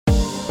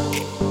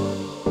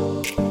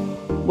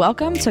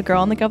Welcome to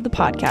Girl on the Gov, the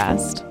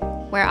podcast,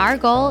 where our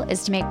goal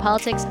is to make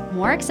politics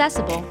more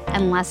accessible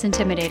and less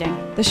intimidating.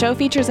 The show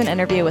features an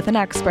interview with an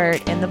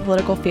expert in the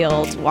political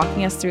field,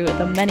 walking us through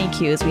the many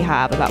cues we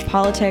have about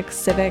politics,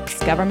 civics,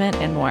 government,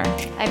 and more.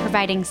 By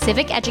providing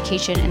civic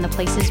education in the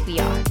places we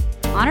are,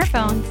 on our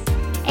phones,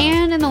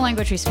 and in the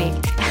language we speak.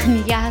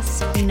 And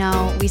yes, we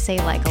know we say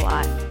like a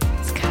lot.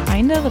 It's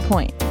kind of the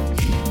point,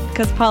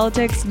 because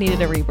politics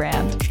needed a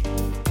rebrand.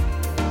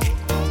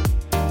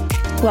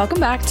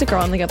 Welcome back to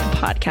Girl on the Gov, the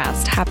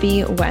podcast.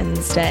 Happy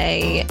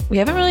Wednesday. We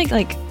haven't really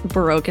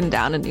broken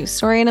down a news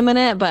story in a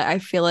minute, but I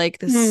feel like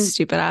this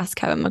stupid ass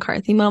Kevin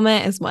McCarthy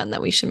moment is one that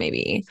we should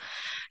maybe,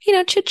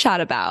 chit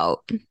chat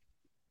about.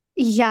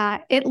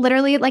 Yeah, it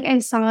literally, I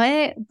saw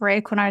it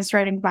break when I was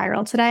writing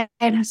viral today,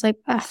 and I was like,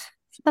 ugh,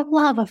 for the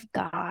love of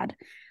God.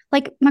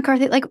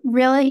 McCarthy,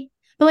 really?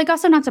 But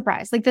also not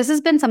surprised. This has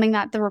been something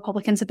that the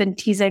Republicans have been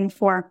teasing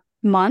for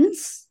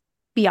months,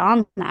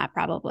 beyond that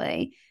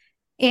probably.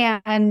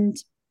 And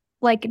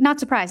not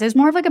surprised. It was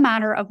more of a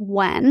matter of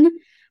when.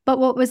 But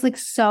what was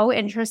so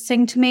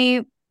interesting to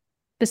me,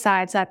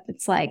 besides that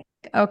it's okay,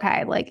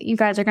 you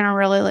guys are going to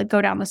really go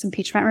down this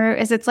impeachment route,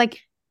 is it's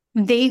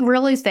they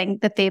really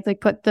think that they've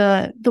put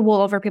the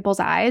wool over people's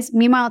eyes.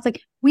 Meanwhile, it's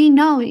we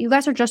know you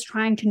guys are just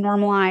trying to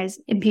normalize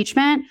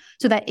impeachment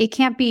so that it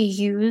can't be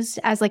used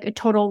as a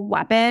total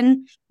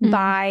weapon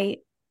by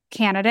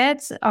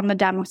candidates on the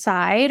Dem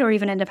side or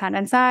even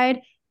independent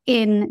side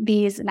in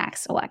these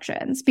next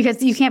elections.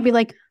 Because you can't be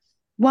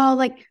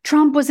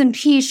Trump was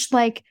impeached,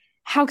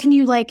 how can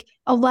you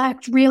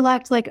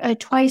reelect a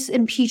twice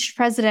impeached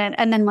president?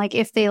 And then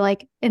if they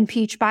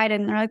impeach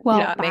Biden, they're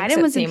Biden was impeached.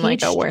 Makes it seem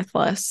like a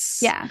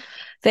worthless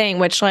thing,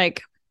 which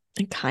it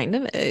kind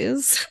of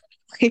is.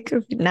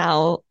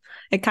 Now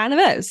it kind of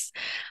is.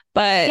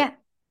 But yeah.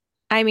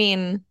 I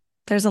mean,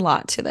 there's a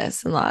lot to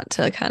this and a lot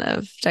to kind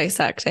of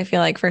dissect. I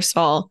feel first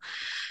of all,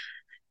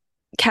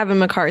 Kevin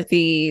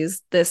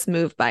McCarthy's, this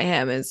move by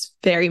him is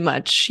very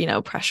much,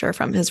 pressure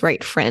from his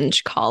right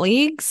fringe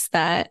colleagues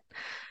that,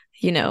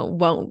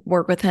 won't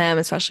work with him,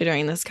 especially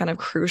during this kind of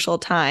crucial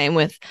time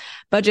with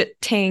budget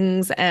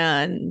tings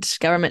and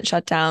government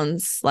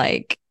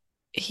shutdowns.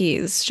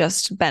 He's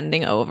just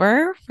bending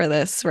over for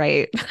this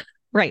right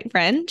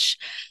fringe,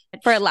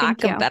 for a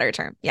lack of a better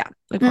term. Yeah,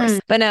 of course.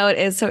 But no, it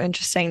is so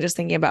interesting just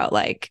thinking about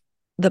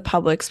the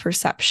public's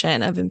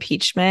perception of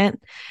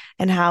impeachment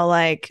and how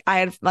I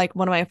had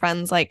one of my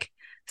friends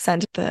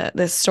sent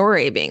this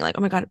story being oh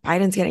my God,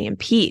 Biden's getting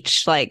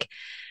impeached,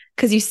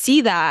 because you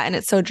see that and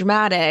it's so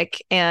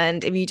dramatic,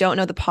 and if you don't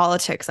know the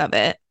politics of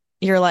it,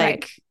 you're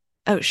right.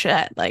 Oh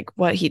shit,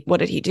 what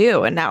did he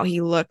do? And now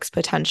he looks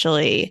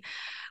potentially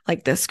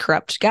like this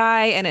corrupt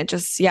guy, and it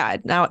just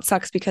now it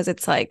sucks because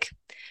it's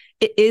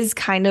it is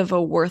kind of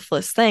a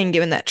worthless thing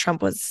given that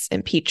Trump was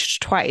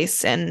impeached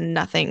twice and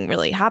nothing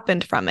really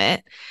happened from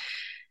it.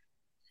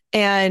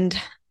 And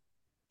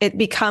it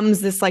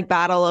becomes this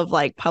battle of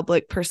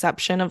public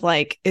perception of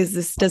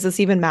does this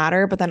even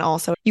matter? But then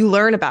also you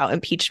learn about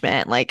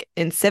impeachment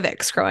in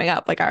civics growing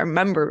up. I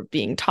remember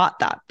being taught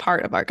that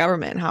part of our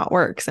government and how it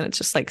works. And it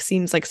just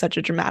seems like such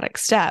a dramatic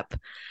step.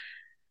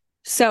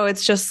 So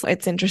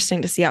it's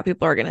interesting to see how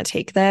people are going to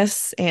take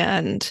this,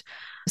 and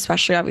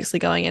especially obviously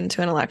going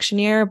into an election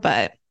year,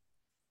 but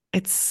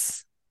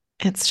it's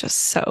just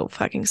so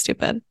fucking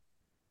stupid.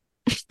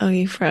 Oh,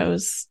 you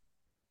froze.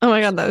 Oh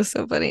my God, that was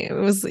so funny.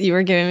 You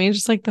were giving me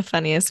just the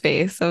funniest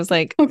face. I was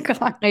like, oh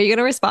God, are you going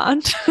to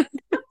respond? I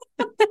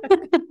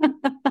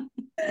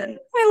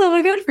love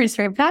a good freeze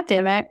frame. God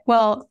damn it.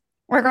 Well,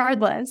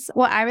 regardless,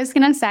 what I was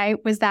going to say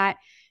was that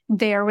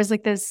there was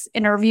this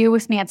interview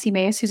with Nancy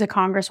Mace, who's a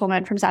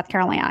congresswoman from South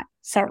Carolina.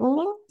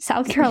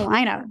 South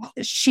Carolina.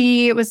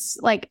 She was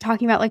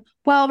talking about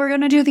well, we're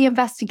going to do the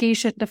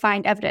investigation to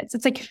find evidence.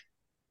 It's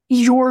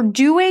you're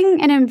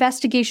doing an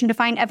investigation to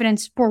find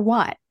evidence for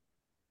what?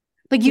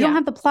 You don't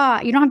have the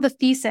plot, you don't have the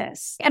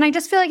thesis. And I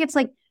just feel it's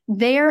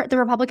the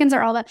Republicans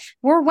are all that,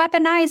 we're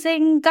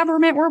weaponizing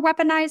government, we're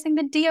weaponizing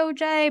the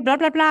DOJ, blah,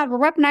 blah, blah, we're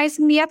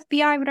weaponizing the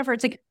FBI, whatever.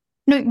 It's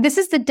no, this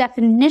is the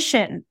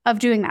definition of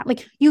doing that.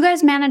 You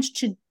guys managed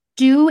to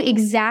do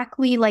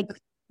exactly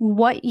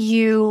what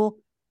you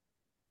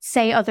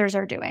say others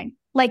are doing.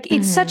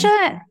 It's such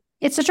a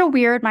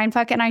weird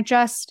mindfuck, and I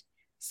just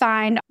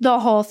find the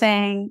whole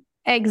thing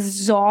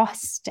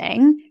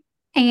exhausting.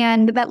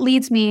 And that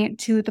leads me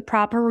to the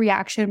proper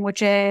reaction,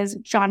 which is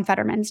John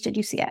Fetterman's. Did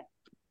you see it?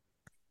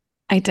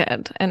 I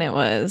did. And it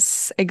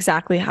was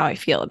exactly how I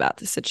feel about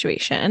the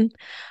situation.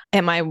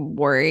 Am I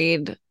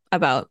worried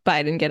about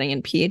Biden getting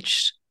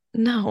impeached?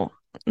 No,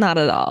 not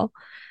at all.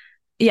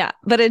 Yeah,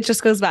 but it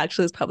just goes back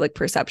to this public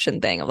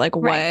perception thing of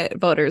what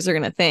voters are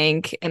going to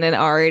think in an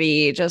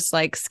already just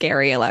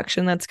scary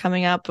election that's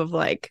coming up of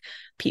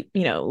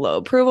low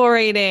approval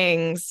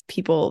ratings,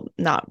 people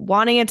not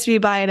wanting it to be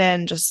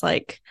Biden, just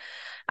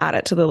add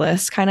it to the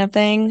list kind of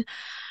thing.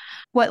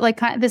 What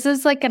this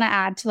is going to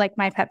add to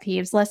my pet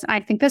peeves list. I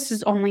think this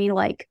is only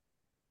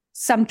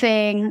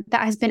something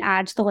that has been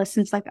added to the list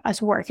since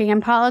us working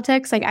in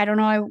politics. I don't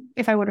know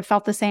if I would have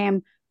felt the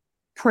same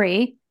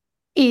pre,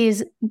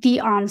 is the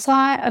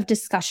onslaught of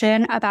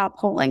discussion about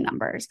polling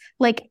numbers.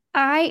 Like,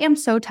 I am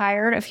so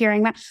tired of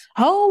hearing that,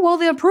 oh, well,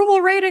 the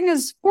approval rating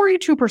is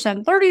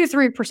 42%,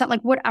 33%,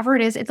 like whatever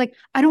it is. It's like,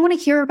 I don't want to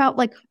hear about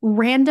like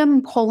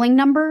random polling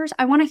numbers.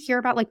 I want to hear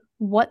about like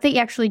what they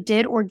actually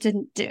did or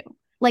didn't do.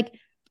 Like,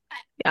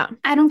 yeah,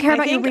 I don't care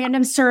about your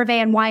random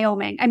survey in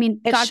Wyoming. I mean,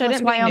 God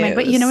bless Wyoming,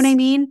 but you know what I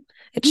mean?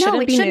 It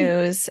shouldn't be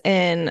news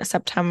in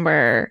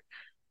September,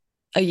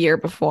 a year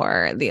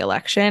before the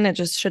election. It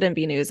just shouldn't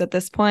be news at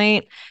this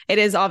point. It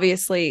is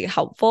obviously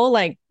helpful,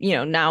 like, you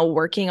know, now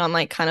working on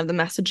like kind of the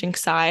messaging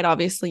side.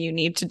 Obviously, you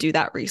need to do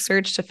that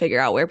research to figure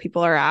out where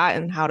people are at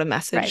and how to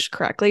message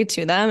correctly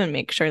to them and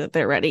make sure that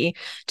they're ready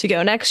to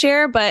go next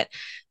year. But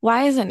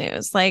why is it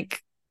news?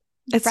 Like,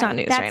 it's not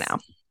news right now.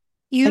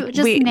 You like,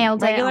 just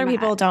nailed it. Regular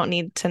people don't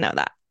need to know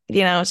that.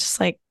 You know, it's just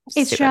like,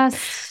 it's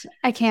just,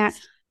 I can't.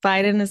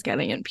 Biden is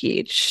getting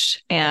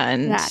impeached.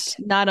 And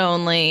not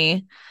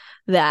only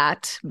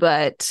that,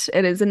 but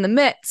it is in the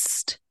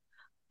midst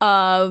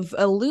of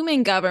a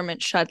looming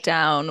government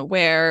shutdown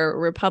where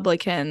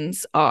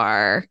Republicans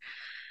are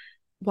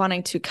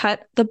wanting to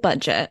cut the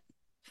budget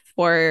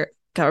for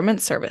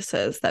government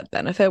services that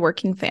benefit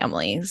working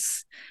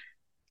families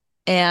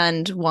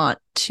and want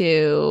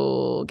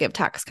to give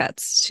tax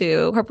cuts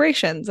to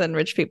corporations and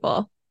rich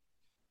people.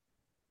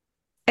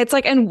 It's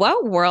like, in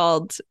what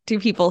world do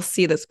people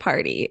see this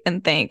party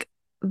and think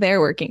they're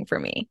working for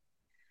me?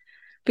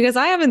 Because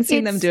I haven't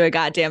seen them do a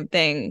goddamn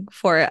thing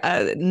for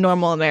a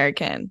normal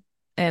American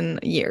in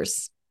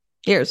years.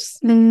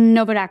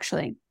 No, but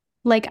actually,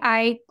 like,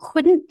 I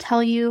couldn't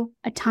tell you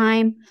a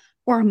time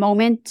or a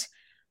moment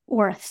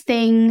or a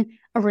thing,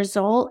 a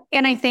result.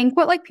 And I think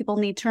what like people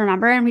need to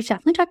remember, and we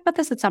definitely talked about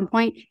this at some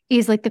point,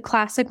 is like the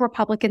classic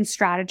Republican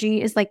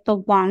strategy is like the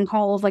long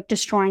haul of like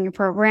destroying a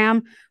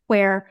program,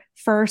 where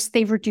first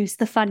they reduce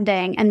the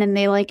funding and then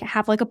they like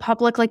have like a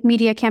public like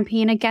media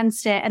campaign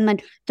against it. And then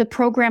the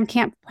program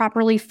can't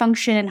properly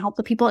function and help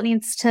the people it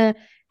needs to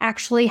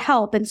actually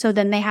help. And so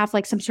then they have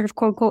like some sort of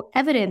quote unquote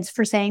evidence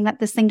for saying that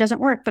this thing doesn't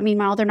work. But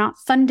meanwhile, they're not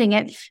funding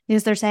it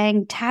because they're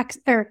saying tax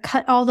or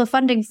cut all the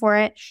funding for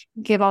it,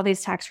 give all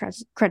these tax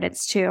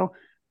credits to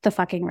the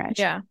fucking rich.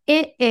 Yeah.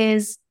 It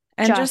is.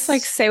 And just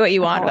like say what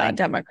you want about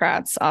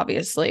Democrats.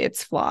 Obviously,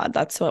 it's flawed.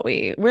 That's what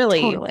we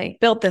really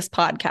built this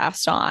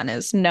podcast on,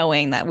 is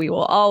knowing that we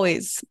will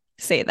always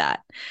say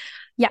that.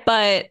 Yeah.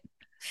 But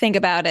think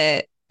about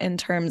it in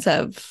terms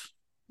of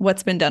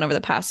what's been done over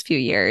the past few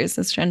years,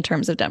 in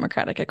terms of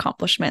Democratic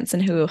accomplishments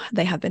and who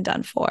they have been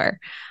done for,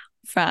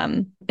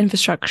 from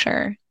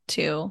infrastructure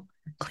to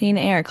clean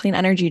air, clean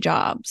energy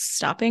jobs,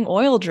 stopping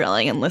oil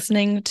drilling and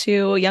listening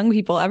to young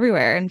people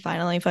everywhere and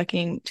finally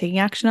fucking taking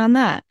action on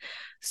that.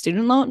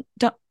 Student loan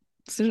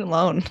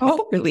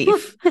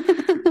relief.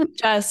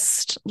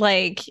 Just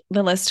like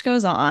the list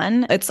goes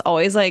on. It's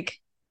always like,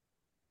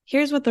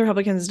 here's what the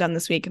Republicans done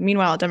this week.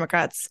 Meanwhile,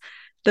 Democrats,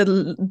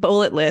 the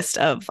bullet list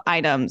of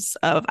items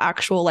of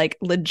actual like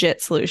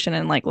legit solution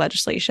and like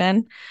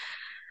legislation.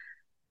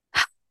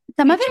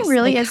 Some of it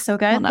really is so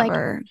good.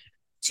 Like,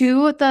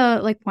 to the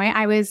like point,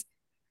 I was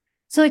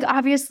so like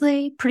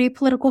obviously pretty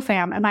political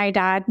fam, and my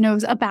dad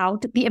knows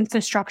about the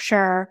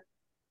infrastructure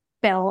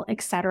bill,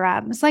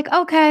 etc. It's like,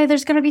 okay,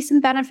 there's going to be some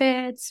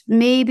benefits.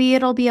 Maybe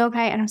it'll be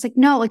okay. And I was like,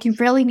 no, like you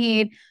really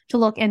need to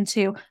look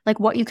into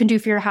like what you can do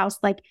for your house.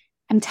 Like,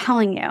 I'm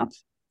telling you,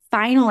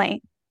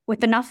 finally,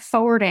 with enough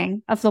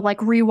forwarding of the like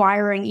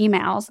rewiring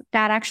emails,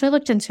 Dad actually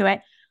looked into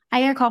it.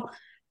 I got a call.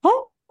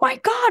 Oh my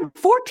God, $14,000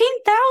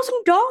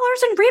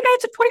 in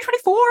rebates in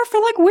 2024 for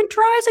like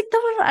winterizing.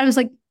 I was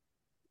like,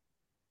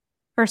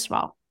 first of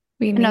all,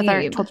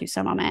 another told you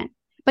so moment.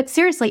 But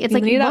seriously, it's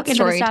like need that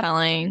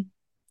storytelling.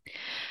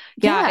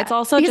 Yeah, it's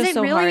also just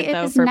so really hard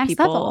though for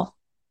people. Level.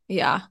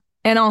 Yeah.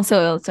 And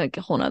also it's like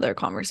a whole nother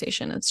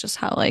conversation. It's just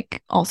how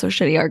like also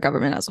shitty our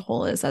government as a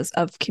whole is as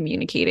of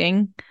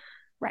communicating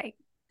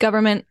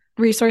government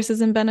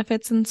resources and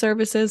benefits and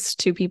services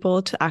to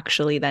people to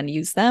actually then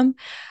use them,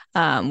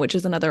 which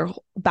is another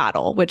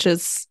battle, which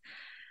is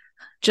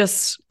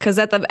just because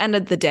at the end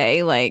of the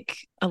day, like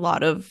a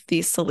lot of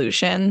these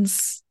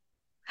solutions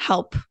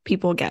help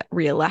people get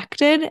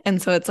reelected. And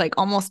so it's like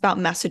almost about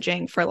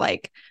messaging for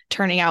like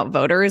turning out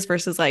voters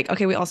versus like,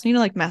 okay, we also need to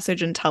like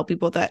message and tell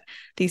people that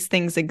these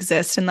things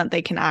exist and that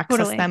they can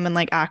access them and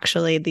like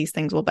actually these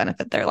things will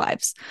benefit their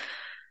lives.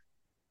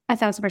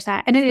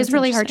 1,000%. And it is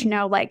really hard to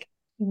know like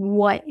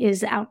what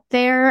is out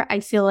there.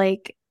 I feel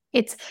like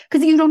it's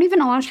because you don't even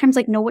a lot of times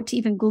like know what to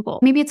even Google.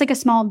 Maybe it's like a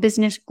small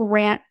business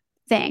grant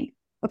thing.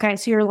 Okay.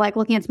 So you're like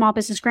looking at small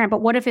business grant,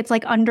 but what if it's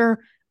like under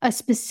a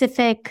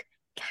specific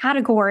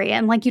category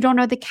and like you don't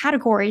know the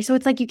category, so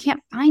it's like you can't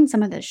find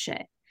some of this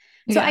shit.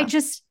 So I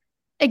just,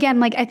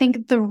 again, like I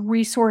think the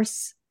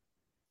resource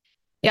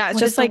it's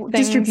just like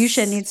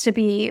distribution needs to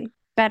be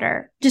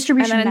better.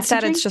 Distribution, and then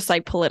instead it's just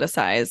like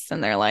politicized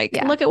and they're like,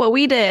 look at what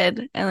we did,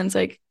 and then it's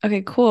like,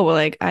 okay, cool, but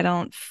like I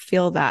don't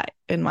feel that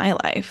in my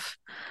life.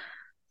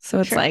 So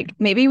it's like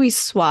maybe we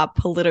swap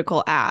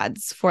political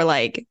ads for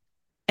like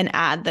an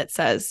ad that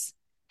says,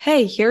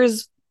 hey,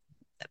 here's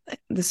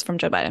this is from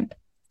Joe Biden.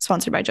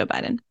 sponsored by Joe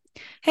Biden.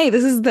 Hey,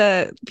 this is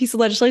the piece of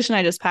legislation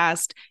I just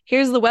passed.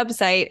 Here's the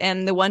website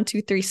and the 1,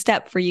 2, 3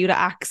 step for you to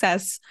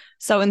access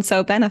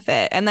so-and-so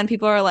benefit. And then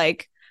people are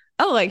like,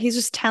 oh, like he's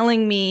just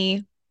telling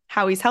me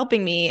how he's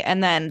helping me.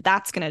 And then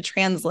that's going to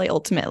translate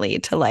ultimately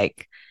to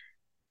like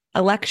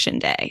election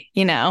day,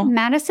 you know?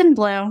 Madison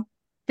Blue,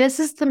 this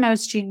is the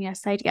most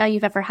genius idea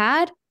you've ever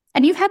had.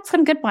 And you've had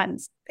some good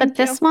ones. But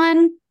this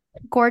one,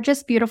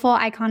 gorgeous, beautiful,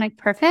 iconic,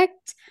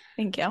 perfect.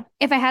 Thank you.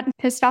 If I hadn't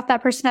pissed off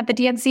that person at the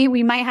DNC,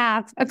 we might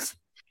have.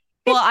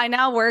 Well, I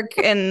now work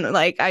in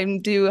like I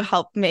do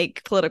help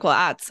make political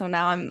ads. So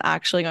now I'm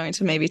actually going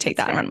to maybe take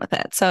that and run with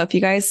it. So if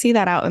you guys see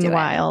that out in the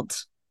wild,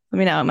 let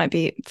me know. It might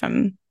be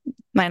from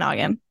my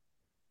noggin.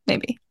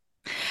 Maybe.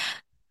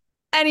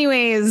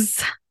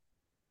 Anyways,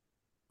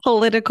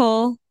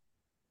 political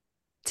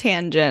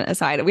tangent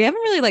aside, we haven't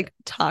really like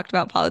talked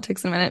about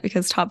politics in a minute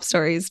because Top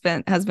Story has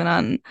been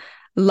on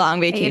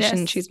long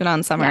vacation. She's been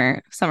on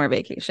summer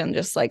vacation,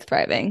 just like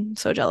thriving.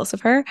 So jealous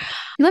of her.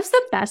 She lives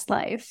the best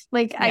life.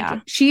 Like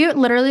she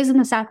literally is in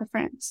the south of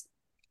France.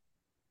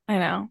 I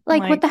know.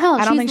 Like what the hell?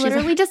 I don't think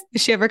literally just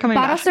is she ever coming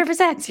back? Bottle service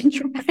ad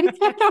syndrome.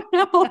 I don't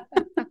know.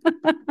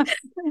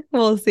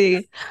 We'll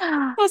see.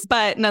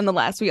 But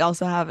nonetheless, we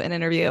also have an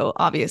interview,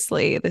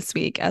 obviously, this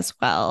week as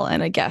well,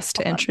 and a guest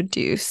to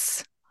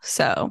introduce.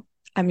 So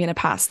I'm going to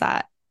pass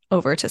that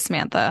over to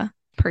Samantha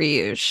per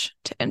usual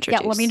to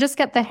introduce. Yeah, let me just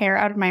get the hair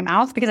out of my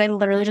mouth because I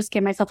literally just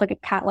gave myself like a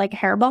cat-like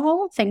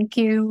hairball. Thank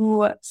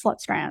you, slut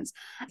strands.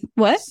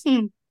 What?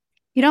 You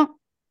don't?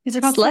 These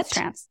are called slut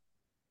strands.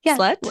 Yeah.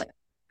 Slut?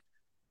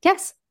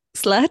 Yes.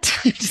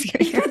 Slut? Just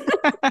kidding.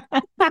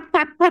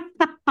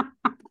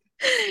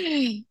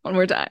 One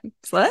more time.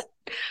 Slut?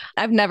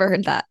 I've never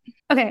heard that.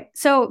 Okay,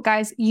 so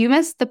guys, you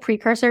missed the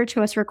precursor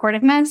to us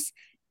recording this,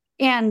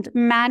 and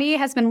Maddie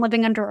has been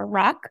living under a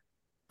rock.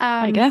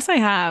 I guess I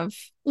have.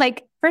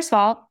 Like, first of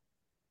all,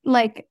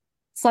 like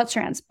slut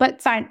strands,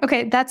 but fine.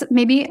 Okay, that's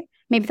maybe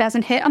it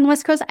hasn't hit on the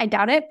West Coast. I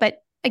doubt it,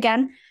 but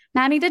again,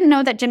 Maddie didn't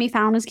know that Jimmy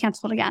Fallon was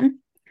canceled again.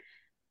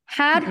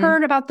 Had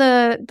heard about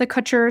the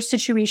Kutcher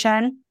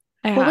situation.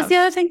 What was the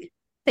other thing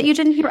that you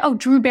didn't hear? Oh,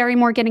 Drew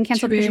Barrymore getting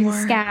canceled because she's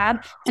a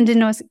scab and didn't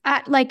know.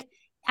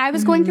 I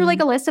was going through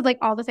like a list of like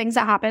all the things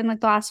that happened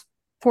like the last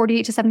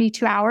 48 to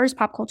 72 hours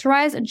pop culture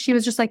wise. And she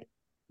was just like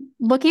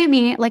looking at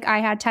me like I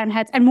had 10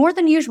 heads and more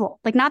than usual.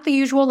 Like not the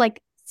usual, like,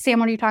 Sam,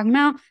 what are you talking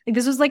about? Like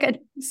this was like a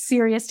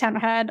serious 10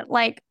 head.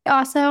 Like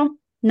also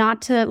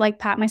not to like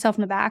pat myself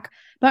in the back,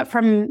 but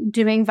from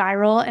doing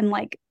viral and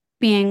like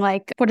being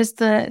like, what is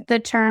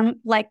the term?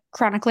 Like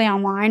chronically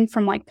online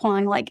from like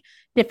pulling like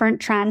different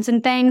trends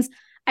and things.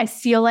 I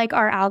feel like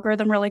our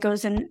algorithm really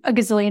goes in a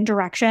gazillion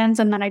directions.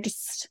 And then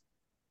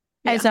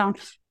I zone,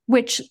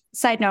 which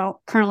side note,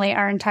 currently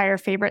our entire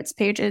favorites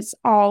page is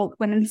all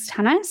women's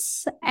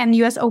tennis and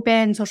US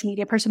Open social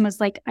media person was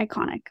like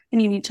iconic.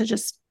 And you need to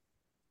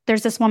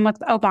there's this one with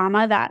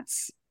Obama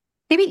that's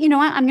maybe, you know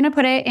what? I'm going to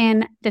put it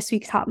in this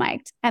week's Hot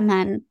Mic'd and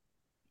then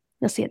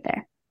you'll see it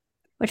there.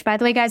 Which, by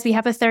the way, guys, we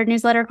have a third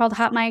newsletter called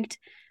Hot Mic'd.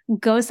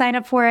 Go sign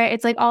up for it.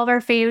 It's like all of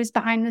our faves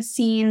behind the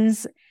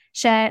scenes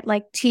shit,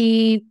 like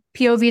tea,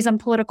 POVs on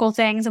political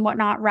things and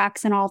whatnot,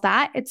 recs and all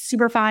that. It's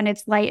super fun.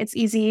 It's light. It's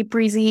easy,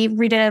 breezy.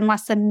 Read it in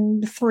less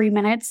than 3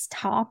 minutes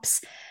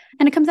tops.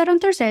 And it comes out on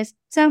Thursdays.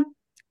 So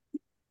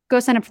go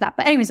sign up for that.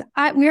 But anyways,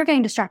 we are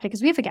getting distracted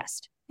because we have a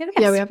guest.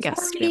 Yeah, we have a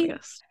guest.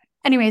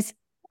 Anyways,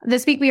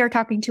 this week we are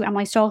talking to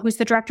Emily Stochl, who's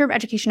the director of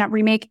education at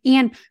Remake.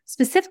 And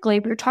specifically,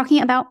 we're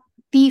talking about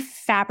the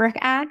Fabric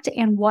Act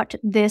and what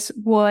this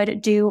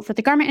would do for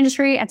the garment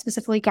industry and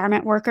specifically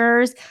garment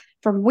workers,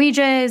 from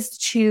wages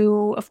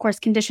to, of course,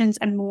 conditions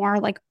and more,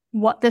 like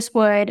what this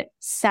would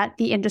set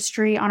the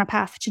industry on a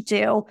path to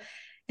do.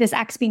 This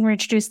act's being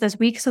reintroduced this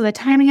week, so the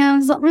timing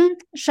is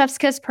chef's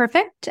kiss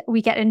perfect.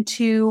 We get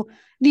into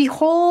the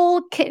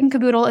whole kit and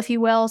caboodle, if you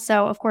will.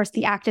 So, of course,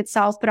 the act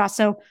itself, but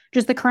also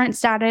just the current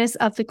status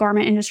of the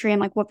garment industry and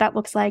like what that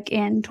looks like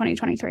in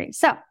 2023.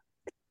 So,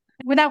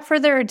 without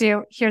further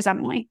ado, here's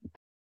Emily.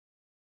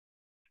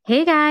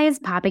 Hey guys,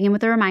 popping in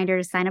with a reminder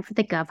to sign up for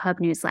the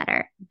GovHub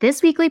newsletter.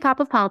 This weekly Pop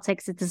of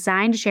Politics is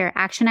designed to share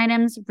action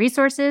items,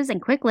 resources,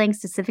 and quick links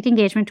to civic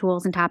engagement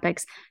tools and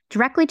topics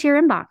directly to your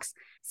inbox.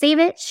 Save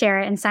it, share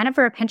it, and sign up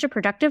for a pinch of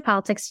productive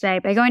politics today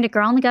by going to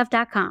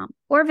girlinthegov.com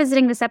or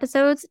visiting this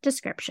episode's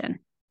description.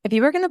 If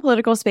you work in the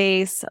political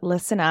space,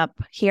 listen up.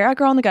 Here at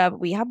Girl in the Gov,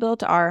 we have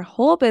built our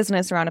whole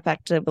business around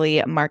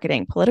effectively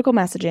marketing political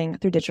messaging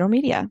through digital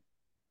media.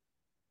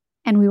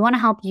 And we want to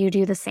help you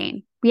do the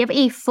same. We have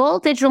a full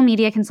digital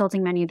media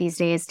consulting menu these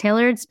days,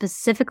 tailored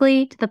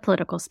specifically to the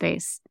political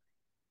space.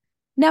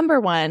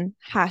 Number 1,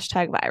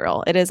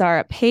 #viral. It is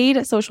our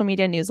paid social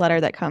media newsletter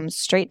that comes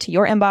straight to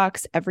your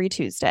inbox every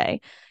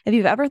Tuesday. If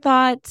you've ever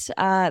thought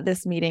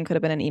this meeting could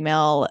have been an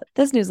email,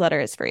 this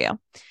newsletter is for you.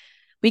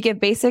 We give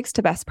basics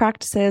to best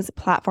practices,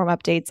 platform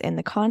updates, and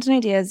the content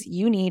ideas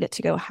you need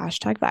to go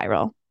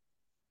 #viral.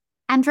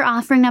 And for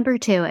offering number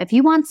 2, if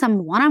you want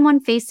some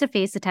one-on-one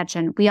face-to-face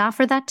attention, we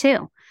offer that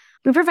too.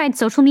 We provide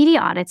social media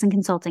audits and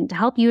consulting to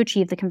help you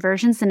achieve the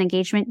conversions and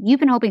engagement you've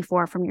been hoping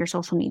for from your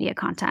social media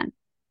content.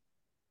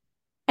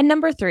 And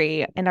number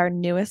 3, in our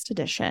newest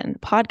edition,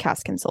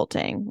 podcast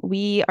consulting.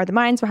 We are the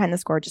minds behind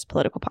this gorgeous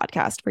political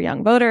podcast for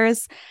young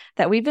voters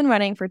that we've been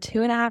running for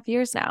 2.5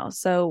 years now.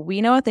 So we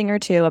know a thing or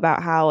two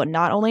about how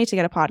not only to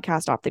get a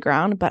podcast off the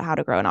ground, but how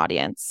to grow an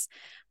audience.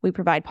 We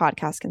provide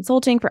podcast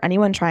consulting for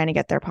anyone trying to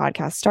get their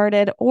podcast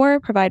started, or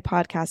provide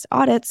podcast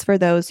audits for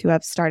those who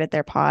have started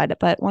their pod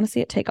but want to see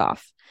it take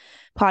off.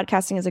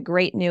 Podcasting is a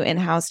great new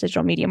in-house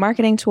digital media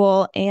marketing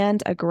tool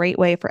and a great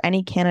way for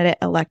any candidate,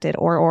 elected,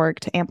 or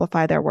org to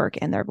amplify their work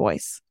and their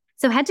voice.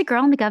 So head to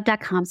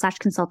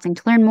girlonthegov.com/consulting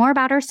to learn more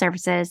about our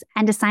services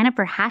and to sign up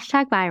for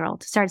 #viral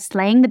to start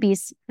slaying the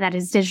beast that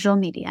is digital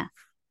media.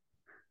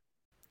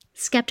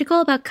 Skeptical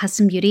about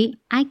custom beauty?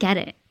 I get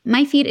it.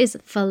 My feed is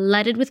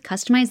flooded with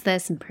customize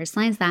this and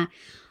personalize that,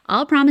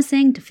 all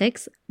promising to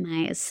fix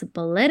my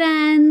split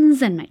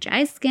ends and my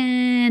dry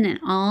skin and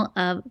all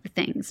of the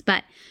things.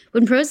 But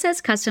when Prose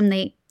says custom,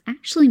 they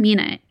actually mean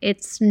it.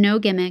 It's no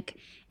gimmick,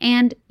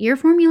 and your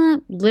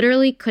formula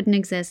literally couldn't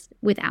exist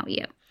without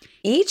you.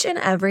 Each and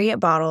every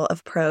bottle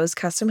of Prose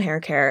custom hair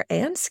care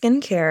and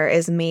skincare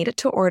is made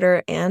to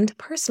order and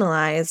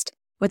personalized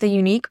with a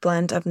unique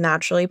blend of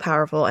naturally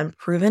powerful and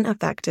proven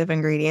effective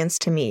ingredients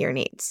to meet your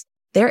needs.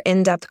 Their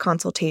in-depth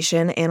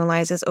consultation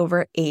analyzes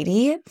over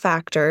 80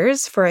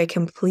 factors for a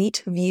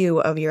complete view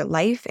of your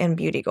life and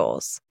beauty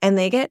goals, and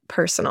they get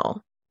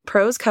personal.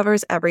 Prose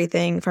covers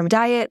everything from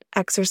diet,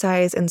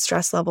 exercise, and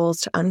stress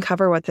levels to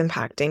uncover what's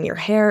impacting your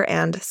hair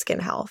and skin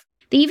health.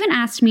 They even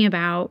asked me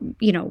about,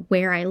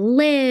 where I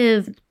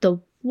live, the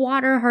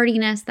water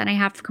hardiness that I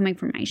have coming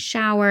from my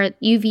shower,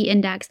 UV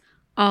index,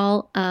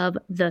 all of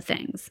the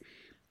things.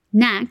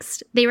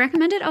 Next, they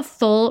recommended a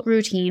full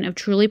routine of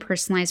truly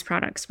personalized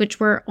products, which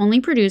were only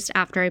produced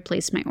after I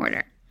placed my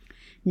order.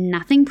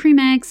 Nothing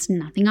premixed,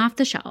 nothing off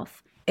the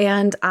shelf.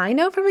 And I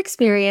know from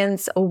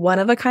experience,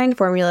 one-of-a-kind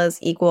formulas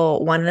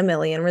equal 1 in a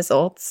million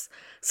results.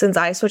 Since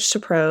I switched to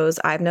Prose,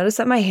 I've noticed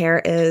that my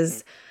hair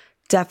is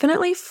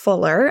definitely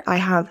fuller. I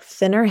have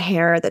thinner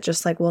hair that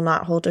just will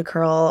not hold a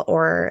curl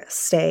or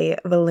stay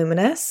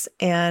voluminous.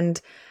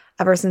 And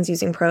ever since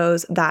using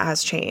Prose, that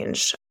has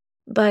changed.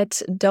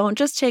 But don't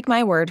just take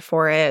my word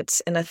for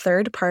it. In a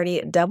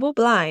third-party,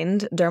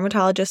 double-blind,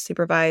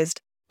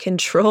 dermatologist-supervised,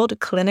 controlled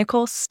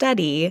clinical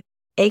study,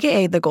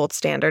 aka the gold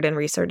standard in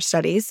research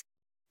studies,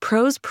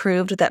 Prose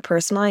proved that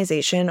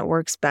personalization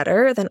works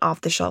better than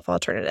off-the-shelf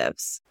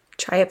alternatives.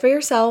 Try it for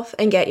yourself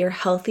and get your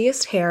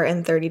healthiest hair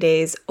in 30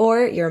 days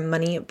or your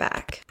money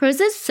back. Prose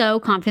is so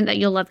confident that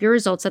you'll love your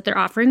results that they're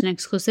offering an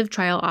exclusive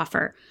trial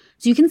offer,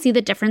 so you can see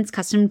the difference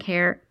custom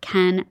care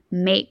can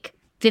make.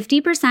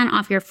 50%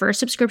 off your first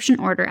subscription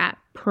order at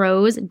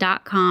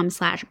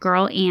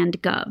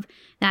prose.com/girlandgov.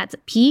 That's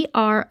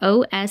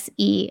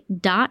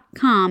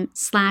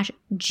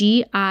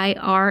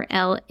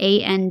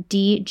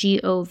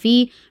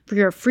prose.com/GIRLANDGOV for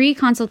your free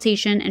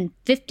consultation and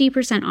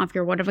 50% off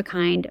your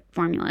one-of-a-kind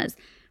formulas.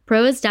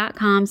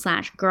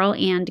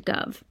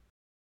 prose.com/girlandgov.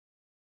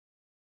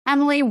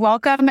 Emily,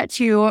 welcome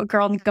to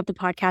Girl and Gov, the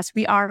podcast.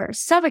 We are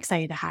so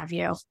excited to have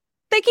you.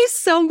 Thank you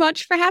so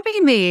much for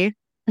having me.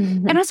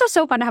 And it's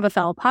also so fun to have a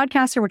fellow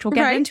podcaster, which we'll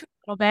get into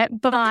a little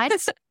bit. But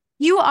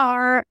you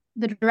are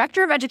the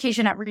director of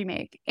education at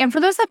Remake. And for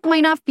those that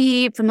might not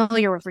be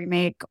familiar with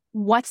Remake,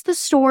 what's the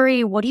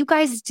story? What do you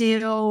guys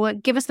do?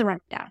 Give us the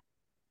rundown.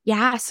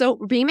 Yeah, so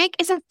Remake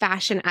is a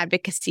fashion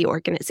advocacy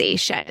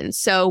organization.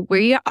 So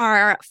we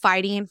are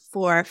fighting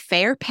for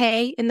fair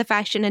pay in the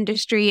fashion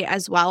industry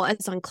as well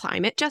as on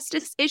climate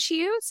justice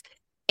issues.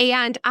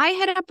 And I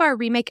head up our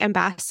Remake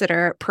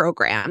Ambassador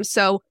program.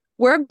 So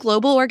we're a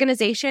global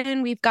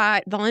organization. We've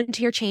got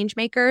volunteer change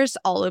makers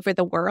all over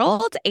the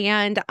world.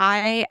 And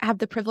I have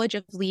the privilege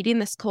of leading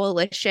this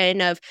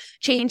coalition of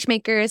change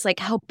makers,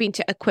 helping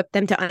to equip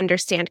them to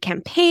understand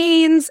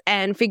campaigns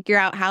and figure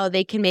out how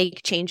they can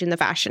make change in the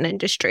fashion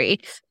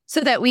industry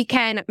so that we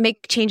can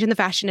make change in the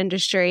fashion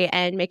industry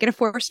and make it a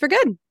force for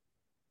good.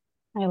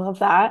 I love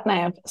that. And I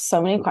have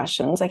so many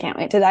questions. I can't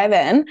wait to dive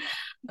in.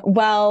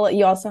 Well,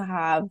 you also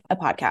have a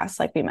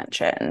podcast, like we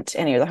mentioned,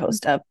 and you're the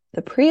host of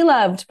the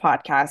Pre-Loved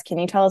podcast. Can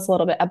you tell us a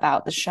little bit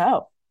about the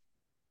show?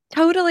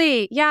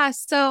 Totally. Yeah.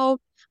 So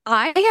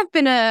I have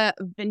been a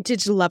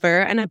vintage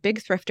lover and a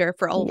big thrifter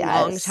for a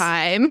long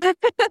time.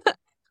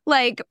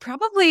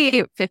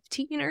 Probably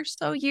 15 or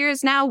so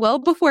years now, well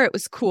before it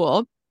was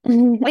cool.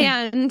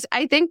 And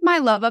I think my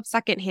love of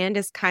secondhand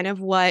is kind of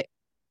what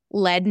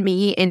led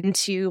me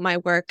into my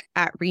work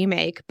at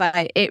Remake,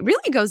 but it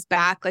really goes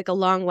back a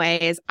long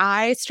ways.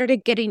 I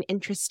started getting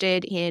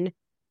interested in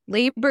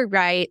labor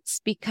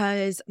rights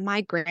because my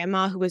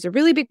grandma, who was a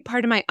really big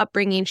part of my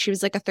upbringing, she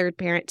was like a third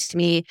parent to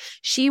me.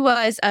 She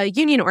was a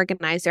union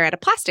organizer at a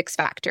plastics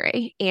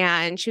factory,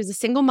 and she was a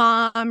single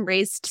mom,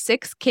 raised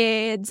 6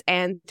 kids.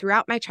 And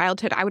throughout my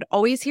childhood, I would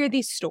always hear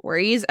these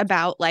stories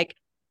about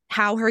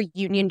how her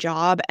union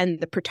job and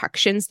the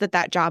protections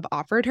that job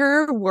offered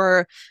her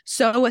were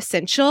so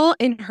essential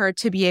in her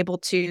to be able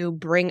to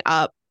bring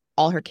up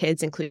all her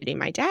kids, including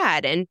my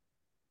dad. And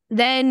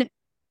then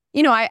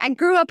I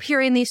grew up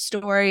hearing these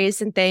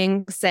stories and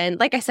things. And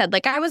like I said,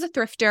 like I was a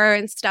thrifter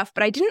and stuff,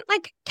 but I didn't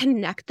like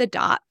connect the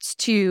dots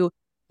to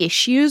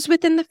issues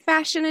within the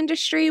fashion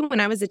industry when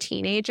I was a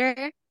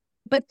teenager.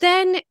 But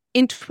then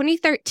in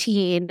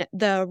 2013,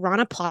 the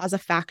Rana Plaza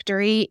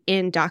factory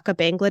in Dhaka,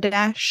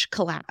 Bangladesh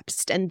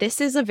collapsed. And this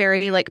is a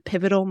very like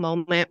pivotal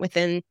moment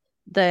within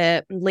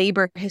the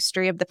labor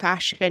history of the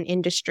fashion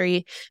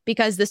industry,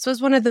 because this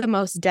was one of the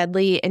most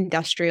deadly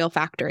industrial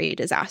factory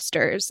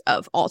disasters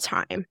of all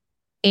time.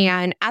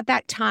 And at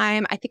that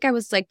time, I think I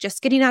was like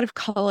just getting out of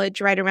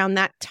college right around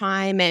that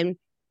time. And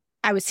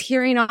I was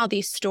hearing all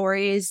these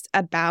stories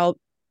about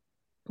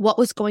what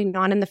was going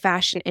on in the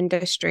fashion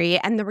industry.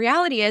 And the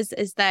reality is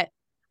that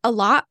a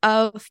lot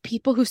of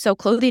people who sew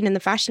clothing in the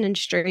fashion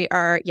industry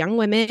are young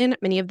women,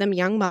 many of them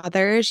young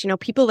mothers,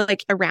 people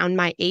like around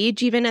my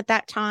age, even at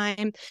that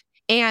time.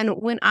 And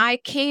when I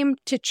came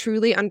to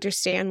truly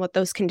understand what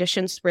those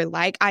conditions were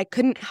like, I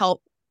couldn't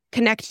help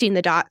connecting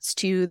the dots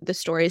to the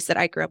stories that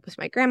I grew up with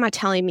my grandma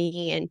telling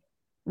me, and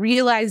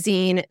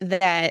realizing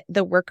that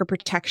the worker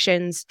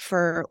protections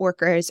for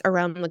workers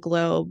around the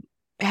globe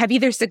have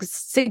either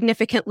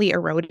significantly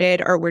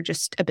eroded or were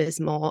just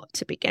abysmal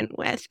to begin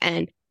with.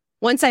 And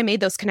once I made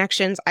those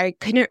connections, I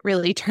couldn't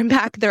really turn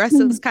back. The rest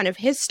of this kind of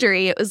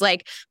history, it was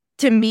like,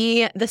 to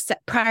me,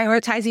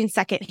 prioritizing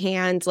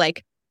secondhand,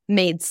 like,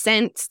 made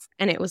sense,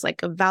 and it was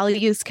like a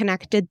values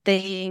connected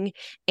thing.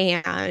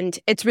 And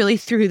it's really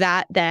through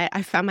that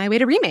I found my way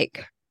to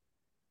Remake.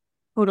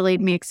 Totally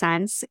makes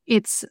sense.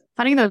 It's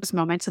funny, those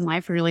moments in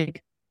life where you're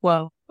like,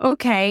 whoa,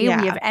 okay,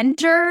 we have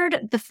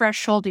entered the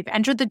threshold, we've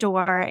entered the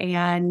door,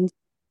 and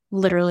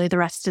literally the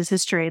rest is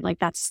history. Like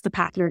that's the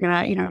path you're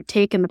gonna,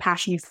 take, and the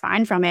passion you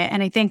find from it.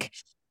 And I think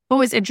what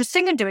was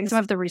interesting in doing some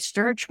of the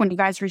research when you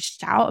guys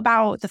reached out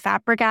about the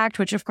Fabric Act,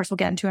 which of course we'll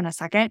get into in a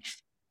second,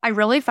 I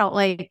really felt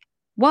like,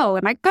 whoa,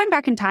 am I going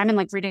back in time and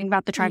like reading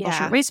about the Triangle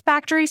Shirtwaist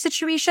Factory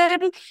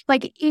situation?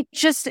 Like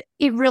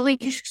it really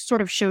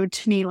sort of showed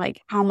to me like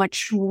how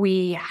much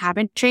we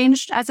haven't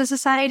changed as a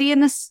society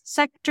in this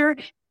sector.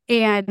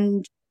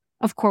 And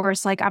of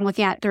course, like I'm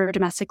looking at through a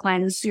domestic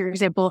lens. Your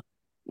example,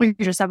 what you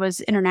just said was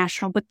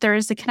international, but there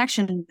is a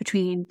connection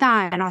between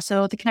that and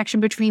also the connection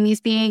between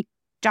these being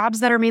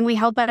jobs that are mainly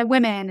held by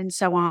women and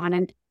so on.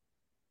 And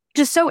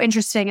just so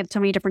interesting and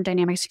so many different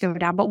dynamics to go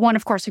down. But one,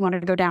 of course, we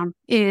wanted to go down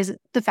is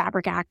the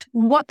Fabric Act,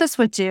 what this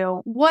would do,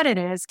 what it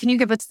is. Can you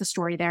give us the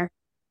story there?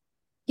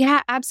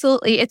 Yeah,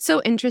 absolutely. It's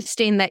so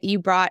interesting that you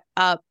brought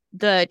up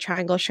the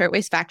Triangle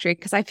Shirtwaist Factory,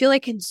 because I feel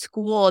like in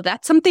school,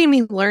 that's something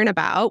we learn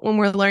about when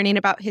we're learning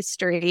about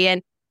history.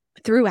 And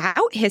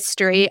throughout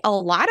history, a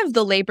lot of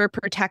the labor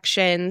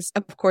protections,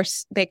 of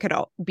course, they could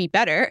all be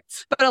better,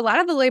 but a lot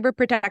of the labor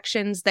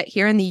protections that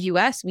here in the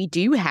US we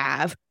do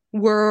have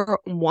were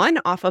won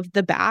off of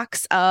the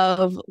backs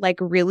of like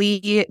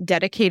really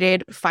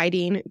dedicated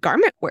fighting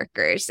garment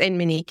workers in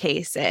many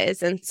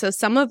cases. And so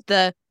some of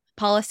the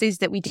policies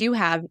that we do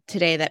have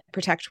today that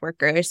protect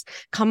workers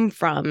come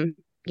from,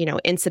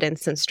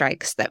 incidents and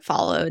strikes that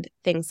followed,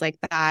 things like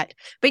that.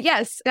 But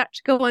yes, not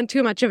to go on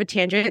too much of a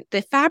tangent,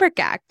 the Fabric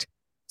Act.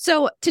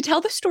 So to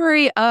tell the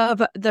story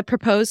of the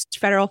proposed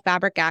Federal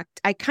Fabric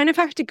Act, I kind of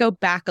have to go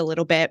back a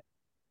little bit,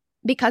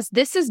 because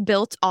this is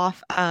built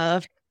off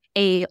of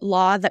a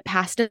law that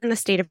passed in the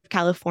state of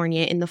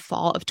California in the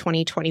fall of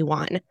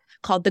 2021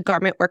 called the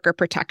Garment Worker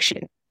Protection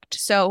Act.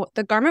 So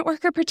the Garment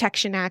Worker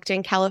Protection Act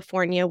in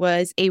California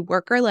was a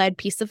worker-led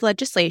piece of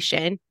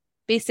legislation.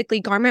 Basically,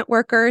 garment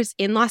workers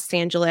in Los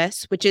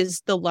Angeles, which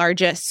is the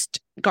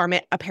largest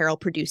garment apparel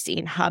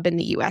producing hub in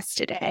the US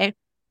today,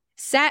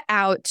 set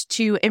out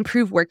to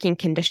improve working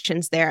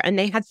conditions there. And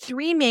they had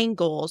three main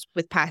goals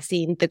with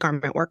passing the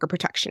Garment Worker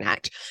Protection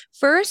Act.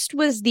 First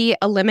was the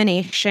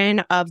elimination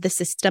of the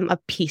system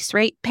of piece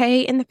rate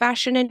pay in the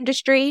fashion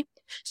industry.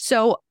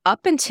 So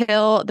up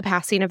until the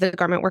passing of the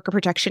Garment Worker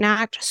Protection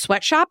Act,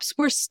 sweatshops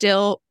were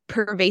still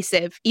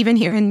pervasive, even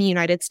here in the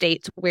United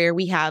States, where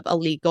we have a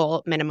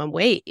legal minimum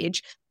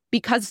wage,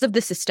 because of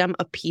the system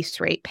of piece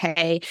rate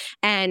pay.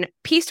 And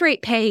piece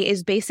rate pay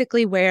is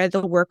basically where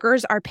the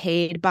workers are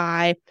paid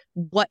by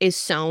what is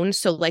sewn.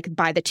 So like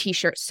by the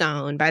t-shirt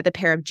sewn, by the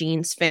pair of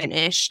jeans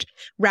finished,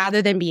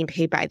 rather than being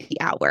paid by the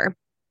hour.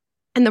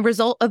 And the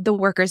result of the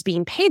workers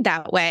being paid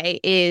that way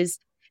is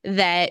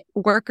that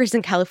workers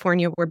in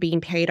California were being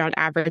paid on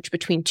average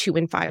between $2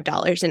 and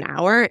 $5 an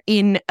hour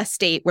in a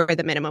state where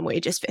the minimum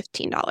wage is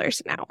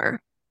 $15 an hour.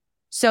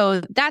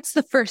 So that's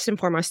the first and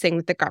foremost thing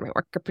that the Garment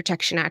Worker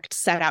Protection Act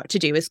set out to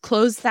do, is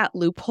close that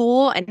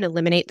loophole and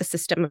eliminate the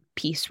system of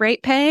piece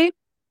rate pay.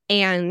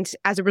 And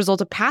as a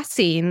result of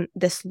passing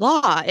this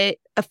law, it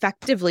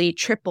effectively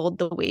tripled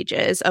the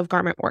wages of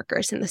garment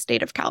workers in the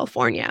state of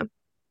California.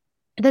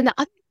 And then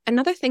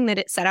another thing that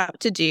it set out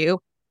to do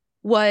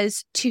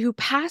was to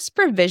pass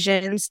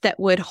provisions that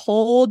would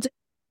hold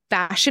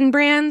fashion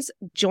brands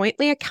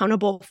jointly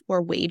accountable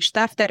for wage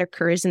theft that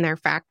occurs in their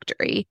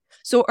factory.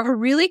 So a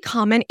really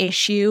common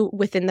issue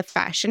within the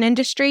fashion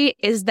industry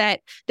is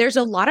that there's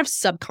a lot of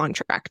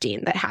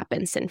subcontracting that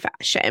happens in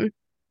fashion.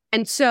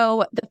 And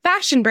so the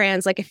fashion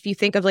brands, like if you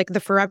think of like the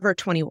Forever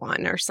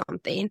 21 or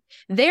something,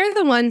 they're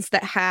the ones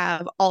that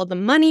have all the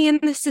money in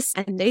the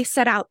system, and they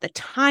set out the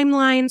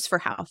timelines for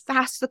how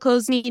fast the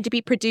clothes need to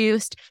be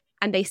produced,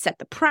 and they set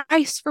the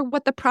price for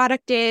what the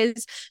product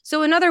is.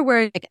 So in other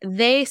words, like,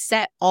 they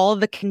set all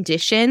the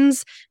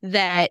conditions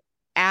that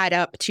add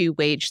up to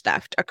wage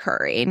theft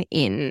occurring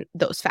in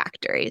those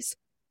factories.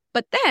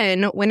 But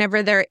then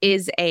whenever there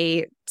is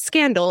a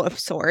scandal of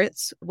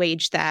sorts,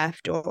 wage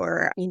theft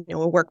or,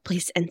 a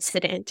workplace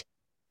incident,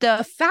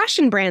 the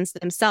fashion brands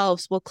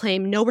themselves will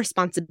claim no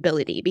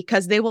responsibility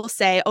because they will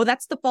say, oh,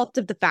 that's the fault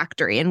of the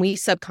factory and we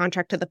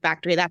subcontract to the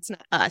factory. That's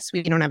not us.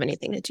 We don't have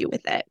anything to do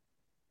with it.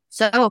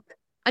 So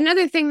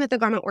another thing that the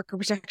Garment Worker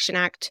Protection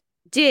Act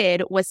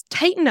did was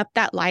tighten up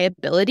that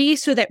liability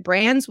so that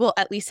brands will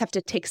at least have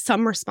to take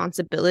some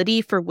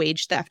responsibility for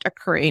wage theft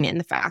occurring in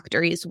the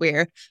factories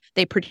where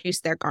they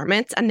produce their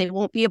garments, and they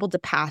won't be able to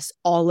pass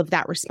all of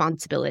that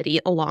responsibility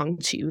along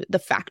to the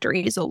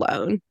factories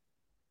alone.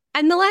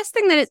 And the last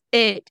thing that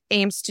it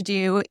aims to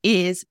do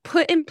is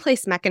put in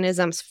place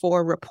mechanisms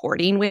for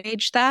reporting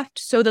wage theft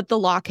so that the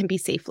law can be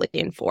safely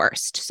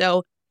enforced.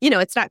 So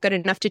it's not good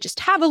enough to just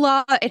have a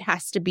law. It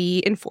has to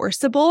be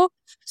enforceable.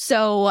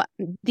 So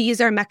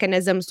these are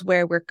mechanisms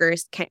where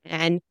workers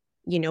can,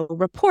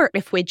 report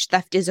if wage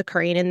theft is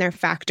occurring in their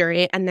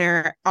factory, and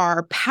there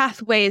are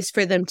pathways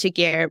for them to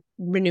get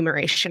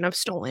remuneration of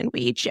stolen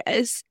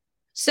wages.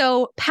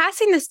 So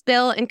passing this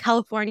bill in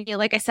California,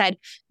 like I said,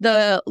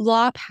 the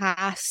law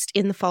passed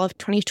in the fall of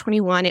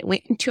 2021. It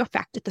went into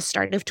effect at the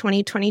start of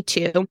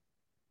 2022.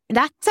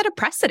 That set a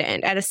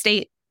precedent at a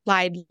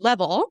statewide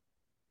level,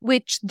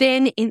 which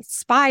then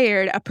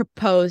inspired a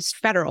proposed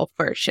federal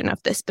version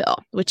of this bill,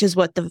 which is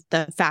what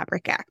the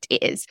Fabric Act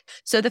is.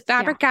 So the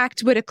Fabric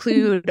Act would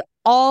include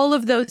all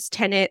of those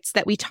tenets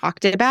that we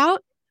talked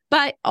about,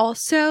 but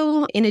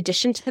also, in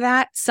addition to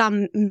that,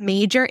 some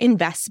major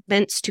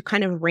investments to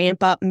kind of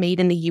ramp up made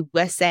in the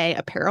USA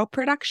apparel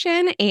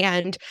production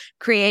and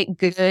create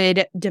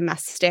good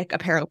domestic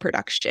apparel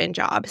production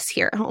jobs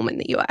here at home in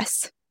the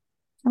US.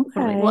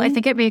 Okay. Well, I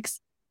think it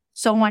makes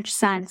so much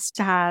sense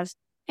to have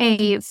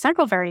a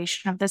federal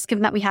variation of this,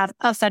 given that we have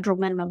a federal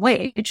minimum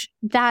wage,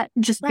 that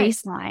just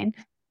baseline.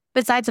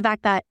 Besides the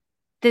fact that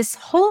this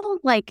whole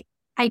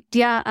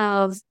idea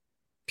of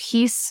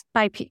piece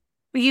by piece,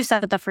 you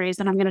said the phrase,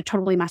 and I'm going to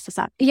totally mess this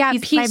up. Yeah,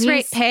 piece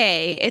rate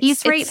pay.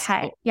 Piece rate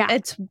pay. Yeah.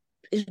 It's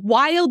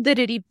wild that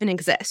it even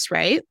exists,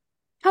 right?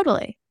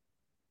 Totally.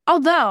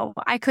 Although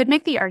I could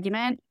make the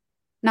argument,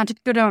 not to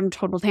go down a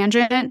total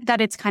tangent, that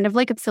it's kind of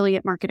like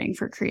affiliate marketing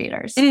for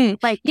creators.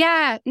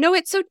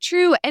 It's so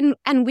true. And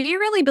we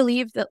really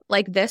believe that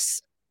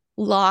this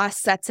law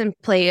sets in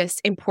place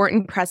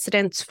important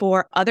precedents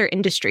for other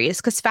industries,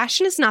 because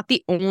fashion is not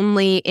the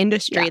only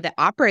industry that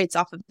operates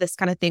off of this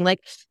kind of thing.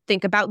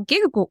 Think about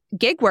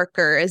gig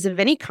workers of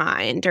any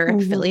kind, or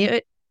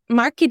affiliate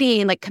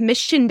marketing, like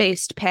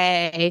commission-based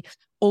pay.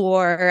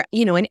 Or,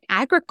 in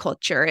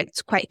agriculture,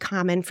 it's quite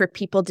common for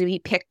people to be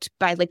picked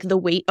by the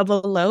weight of a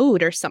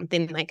load or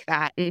something like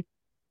that. And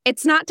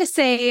it's not to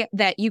say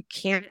that you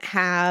can't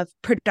have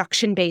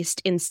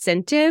production-based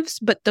incentives,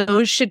 but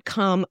those should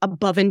come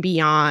above and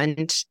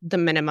beyond the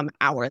minimum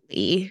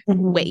hourly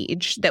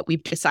wage that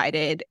we've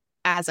decided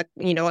as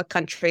a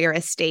country or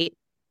a state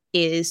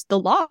is the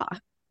law.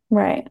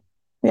 Right.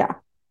 Yeah.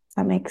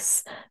 That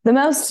makes the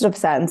most of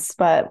sense,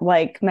 but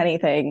like many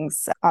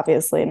things,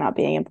 obviously not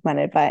being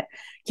implemented. But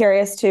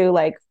curious to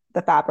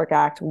the Fabric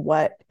Act,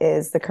 what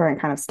is the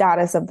current kind of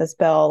status of this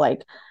bill? Have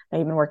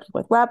you been working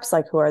with reps?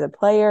 Who are the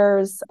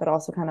players? But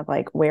also kind of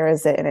where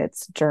is it in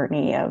its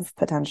journey of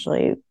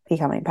potentially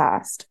becoming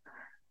passed?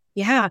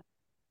 Yeah.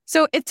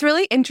 So it's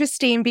really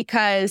interesting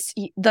because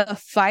the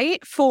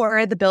fight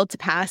for the bill to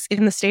pass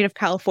in the state of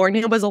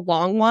California was a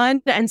long one.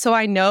 And so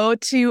I know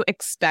to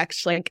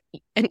expect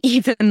an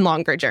even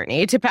longer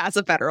journey to pass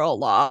a federal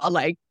law.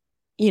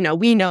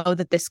 We know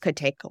that this could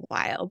take a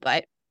while,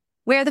 but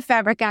where the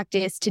Fabric Act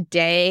is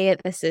today,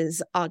 this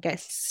is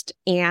August,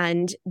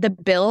 and the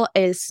bill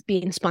is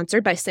being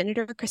sponsored by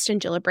Senator Kristen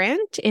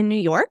Gillibrand in New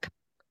York.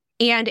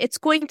 And it's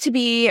going to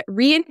be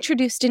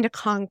reintroduced into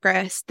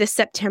Congress this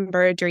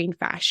September during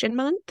Fashion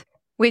Month,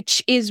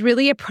 which is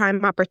really a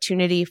prime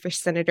opportunity for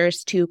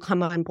senators to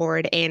come on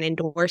board and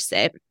endorse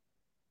it.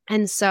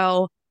 And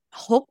so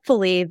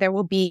hopefully there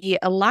will be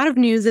a lot of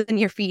news in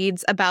your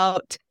feeds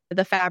about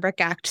the Fabric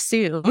Act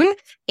soon,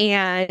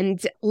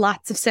 and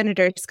lots of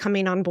senators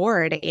coming on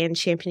board and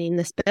championing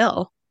this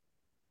bill.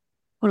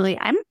 Totally.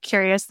 I'm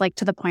curious,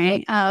 to the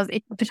point of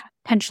it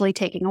potentially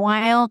taking a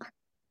while.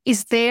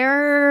 Is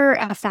there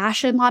a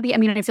fashion lobby? I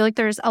mean, I feel like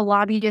there's a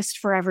lobbyist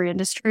for every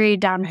industry,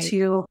 down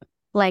to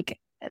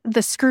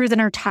the screws in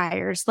her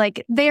tires.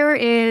 There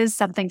is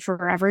something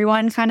for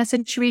everyone kind of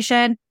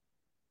situation.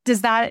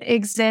 Does that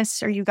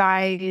exist? Are you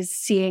guys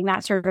seeing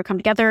that sort of come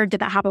together? Did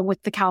that happen with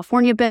the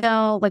California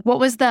bill? What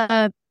was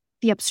the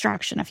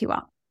obstruction, if you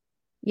will?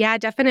 Yeah,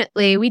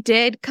 definitely. We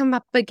did come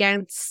up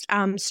against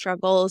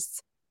struggles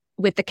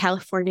with the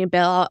California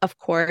bill, of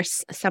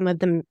course, some of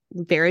the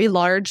very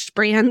large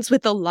brands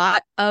with a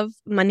lot of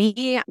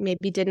money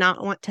maybe did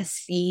not want to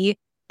see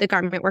the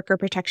Garment Worker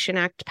Protection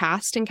Act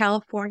passed in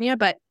California.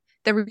 But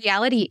the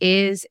reality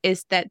is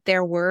that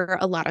there were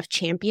a lot of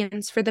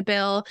champions for the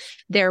bill.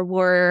 There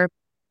were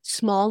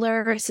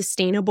smaller,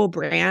 sustainable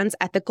brands,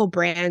 ethical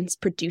brands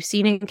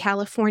producing in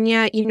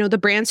California. You know, the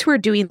brands who are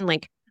doing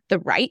like the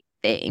right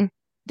thing,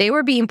 they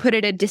were being put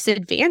at a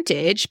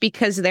disadvantage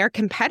because their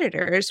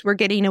competitors were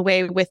getting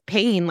away with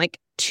paying like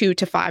 $2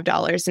 to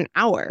 $5 an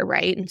hour,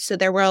 right? And so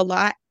there were a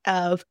lot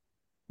of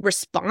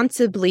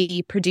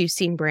responsibly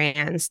producing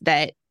brands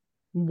that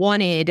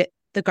wanted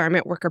the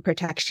Garment Worker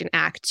Protection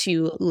Act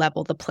to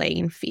level the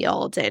playing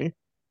field. And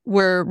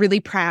we're really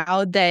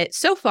proud that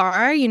so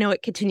far, you know,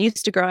 it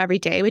continues to grow every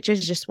day, which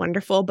is just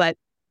wonderful. But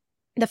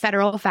the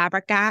Federal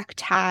Fabric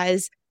Act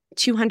has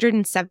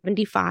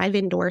 275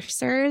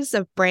 endorsers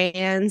of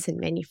brands and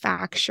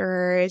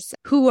manufacturers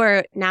who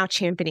are now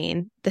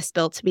championing this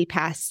bill to be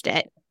passed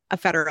at a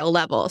federal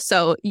level.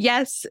 So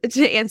yes,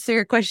 to answer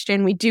your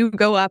question, we do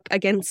go up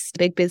against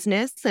big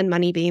business and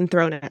money being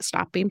thrown at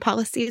stopping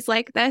policies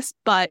like this.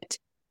 But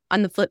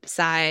on the flip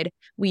side,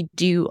 we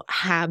do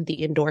have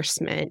the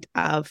endorsement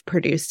of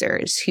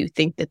producers who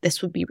think that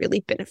this would be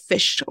really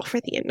beneficial for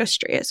the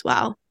industry as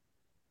well.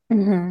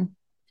 Mm-hmm.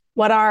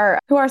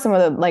 Who are some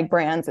of the like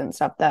brands and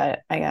stuff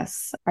that I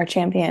guess are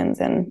champions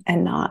and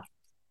not?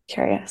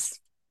 Curious.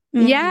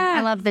 Yeah.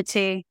 I love the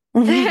tea.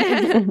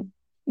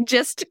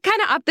 Just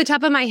kind of off the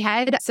top of my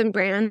head, some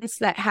brands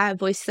that have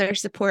voiced their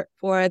support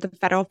for the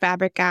Federal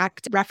Fabric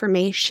Act: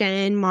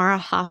 Reformation, Mara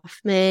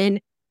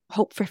Hoffman,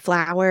 Hope for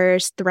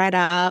Flowers,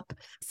 ThreadUp.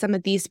 Some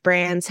of these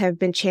brands have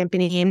been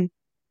championing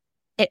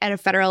it at a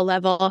federal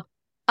level.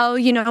 Oh,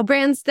 you know,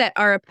 brands that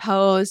are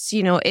opposed,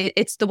 you know,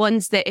 it's the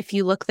ones that if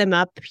you look them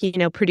up, you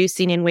know,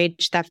 producing in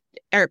wage theft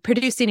or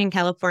producing in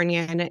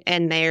California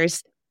and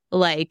there's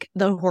like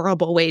the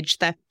horrible wage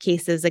theft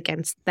cases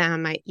against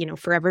them.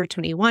 Forever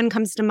 21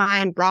 comes to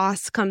mind.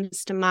 Ross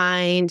comes to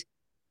mind.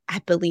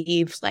 I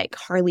believe like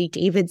Harley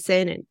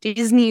Davidson and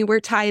Disney were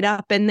tied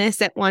up in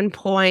this at one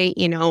point.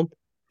 You know,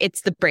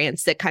 it's the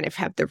brands that kind of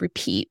have the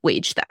repeat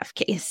wage theft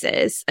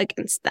cases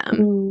against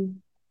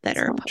them that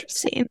are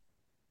opposing.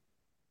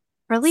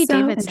 Harley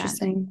Davidson.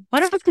 Interesting.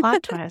 What a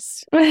plot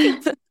twist.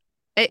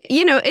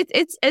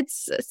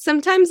 It's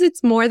sometimes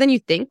it's more than you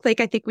think. Like,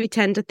 I think we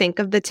tend to think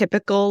of the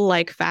typical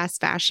like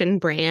fast fashion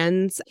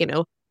brands, you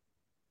know,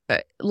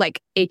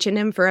 like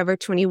H&M, Forever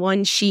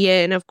 21,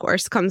 Shein, of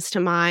course, comes to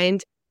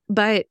mind.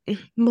 But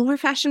more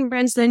fashion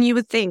brands than you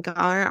would think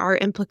are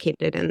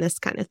implicated in this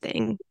kind of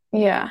thing.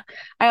 Yeah.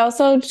 I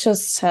also,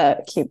 just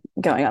to keep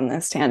going on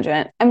this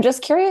tangent, I'm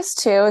just curious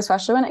too,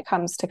 especially when it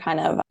comes to kind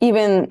of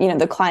even, you know,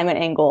 the climate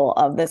angle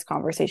of this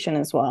conversation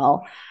as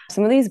well.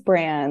 Some of these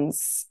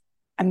brands,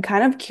 I'm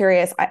kind of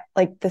curious,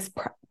 like this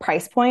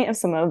price point of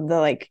some of the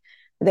like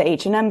the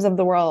H&Ms of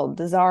the world,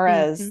 the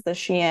Zaras, the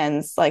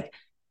Sheins, like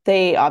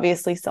they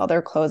obviously sell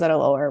their clothes at a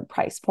lower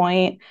price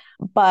point,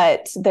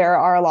 but there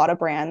are a lot of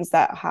brands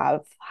that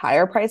have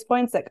higher price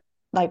points that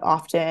like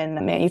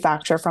often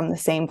manufacture from the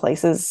same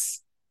places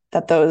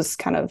that those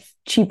kind of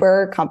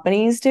cheaper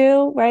companies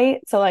do,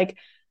 right? So like,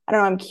 I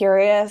don't know, I'm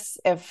curious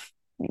if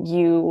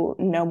you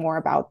know more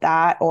about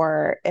that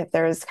or if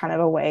there's kind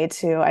of a way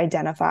to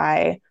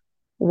identify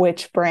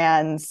which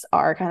brands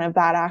are kind of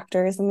bad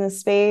actors in this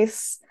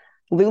space.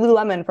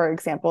 Lululemon, for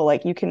example,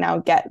 like you can now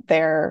get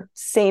their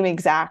same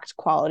exact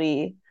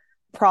quality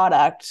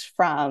product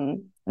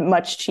from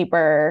much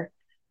cheaper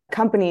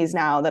companies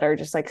now that are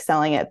just like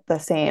selling it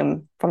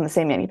from the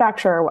same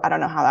manufacturer. I don't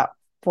know how that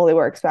fully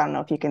works, but I don't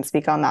know if you can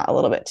speak on that a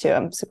little bit too.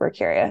 I'm super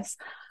curious.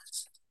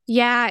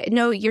 Yeah,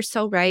 no, you're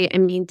so right. I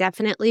mean,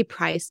 definitely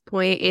price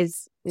point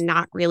is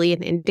not really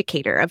an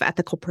indicator of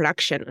ethical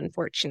production,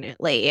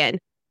 unfortunately. And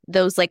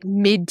those like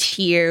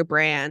mid-tier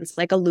brands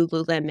like a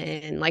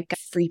Lululemon, like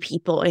Free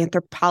People,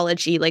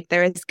 Anthropology, like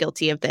they're as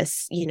guilty of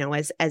this, you know,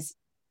 as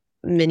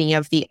many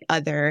of the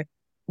other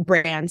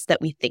brands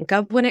that we think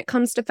of when it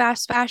comes to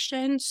fast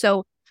fashion.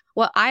 So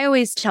what I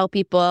always tell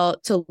people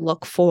to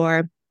look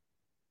for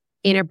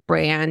in a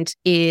brand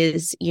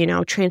is, you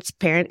know,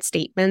 transparent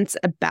statements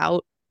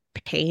about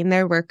paying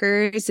their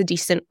workers a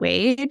decent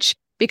wage.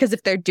 Because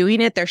if they're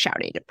doing it, they're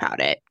shouting about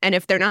it. And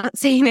if they're not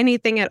saying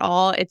anything at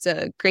all, it's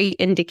a great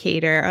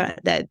indicator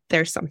that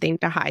there's something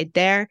to hide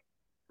there.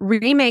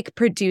 Remake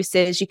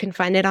produces, you can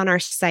find it on our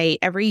site.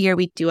 Every year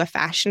we do a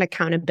fashion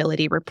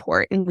accountability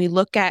report and we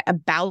look at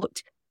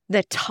about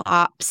the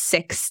top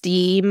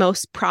 60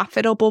 most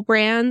profitable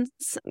brands.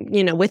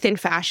 You know, within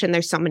fashion,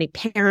 there's so many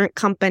parent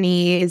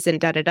companies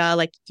and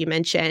like you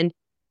mentioned.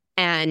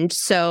 And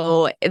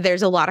so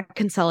there's a lot of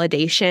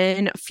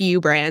consolidation, a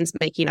few brands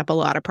making up a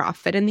lot of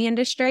profit in the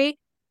industry.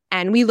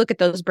 And we look at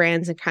those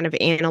brands and kind of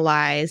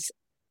analyze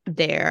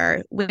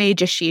their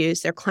wage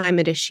issues, their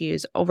climate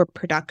issues,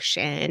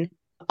 overproduction,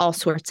 all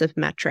sorts of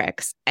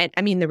metrics. And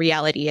I mean, the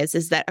reality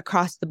is that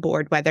across the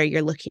board, whether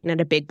you're looking at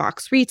a big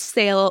box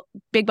retailer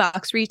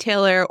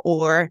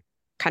or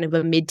kind of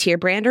a mid-tier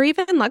brand or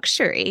even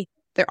luxury,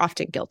 they're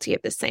often guilty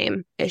of the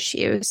same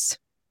issues.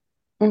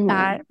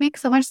 That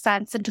makes so much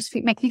sense and just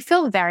make me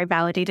feel very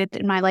validated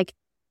in my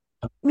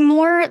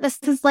this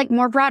is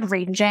more broad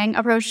ranging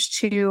approach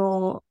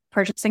to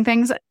purchasing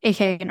things,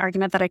 aka an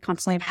argument that I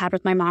constantly have had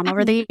with my mom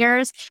over the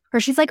years, where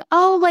she's like,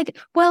 oh,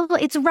 well,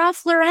 it's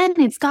Ralph Lauren,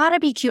 it's gotta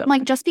be cute. I'm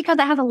like, just because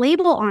it has a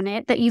label on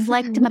it that you've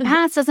liked in the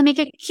past doesn't make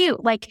it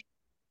cute. Like,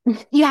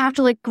 you have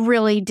to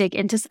really dig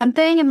into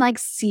something and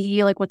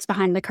see what's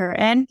behind the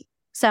curtain.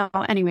 So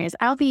anyways,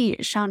 I'll be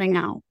shouting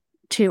out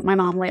to my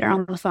mom later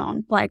on the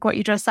phone, what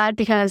you just said,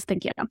 because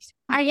thank you.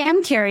 I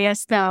am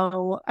curious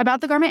though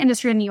about the garment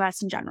industry in the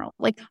US in general.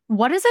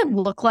 What does it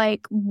look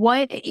like?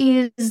 What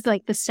is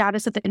the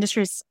status of the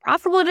industry? Is it a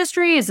profitable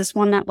industry? Is this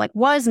one that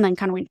was and then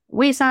kind of went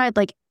wayside?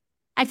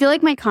 I feel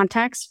like my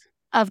context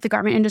of the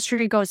garment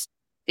industry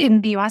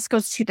in the US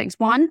goes two things.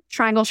 One,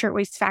 Triangle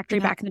Shirtwaist Factory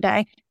back in the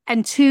day.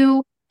 And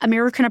two,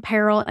 American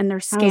Apparel and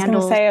their scandals. I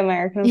was going to say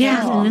American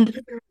Apparel. Yeah.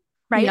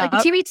 Right? Yep.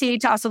 TBT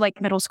to also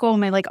middle school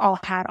when we all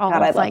had all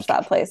God, of I loved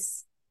that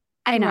place.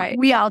 I know. Right.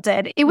 We all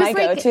did. It was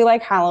my go-to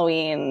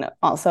Halloween,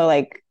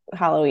 also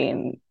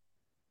Halloween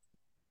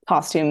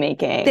costume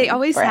making. They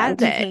always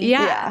brand. had it.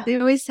 Yeah. They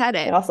always had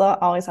it. They also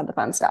always had the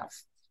fun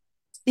stuff.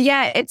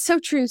 Yeah, it's so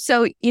true.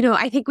 So,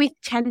 I think we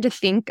tend to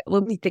think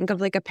when we think of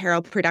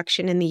apparel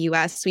production in the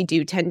US, we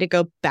do tend to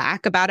go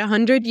back about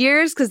 100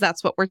 years because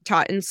that's what we're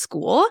taught in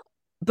school.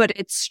 But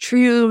it's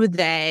true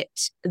that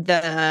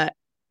the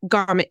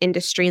garment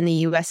industry in the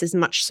US is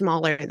much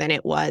smaller than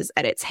it was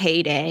at its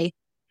heyday.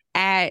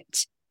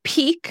 At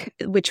peak,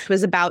 which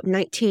was about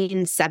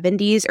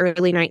 1970s,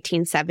 early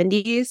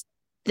 1970s,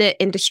 the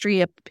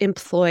industry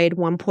employed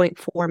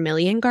 1.4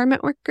 million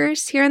garment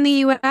workers here in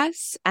the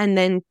US. And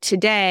then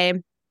today,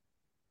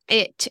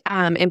 it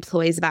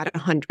employs about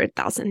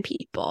 100,000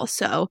 people.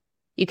 So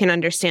you can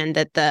understand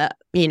that the,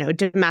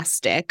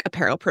 domestic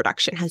apparel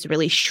production has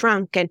really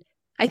shrunk. And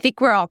I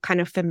think we're all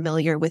kind of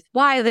familiar with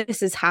why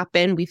this has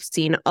happened. We've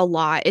seen a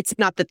lot. It's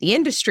not that the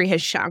industry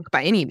has shrunk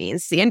by any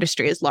means. The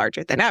industry is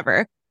larger than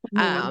ever.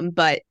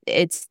 But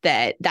it's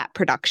that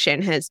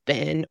production has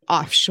been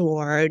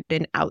offshored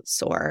and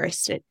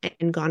outsourced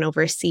and gone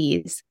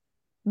overseas.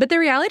 But the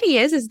reality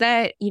is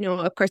that,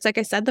 of course, like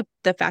I said,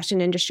 the fashion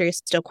industry is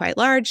still quite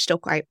large, still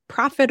quite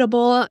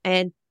profitable.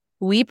 And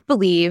we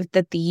believe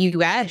that the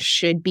U.S.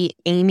 should be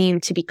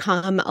aiming to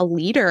become a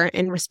leader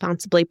in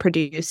responsibly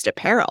produced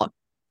apparel.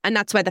 And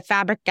that's why the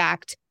Fabric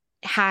Act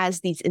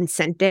has these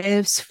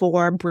incentives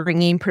for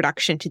bringing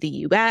production to the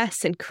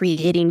U.S. and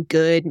creating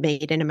good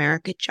made in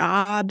America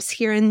jobs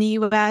here in the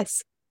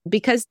U.S.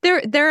 Because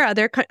there are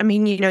other,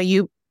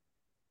 you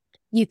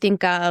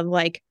think of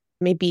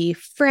maybe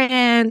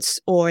France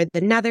or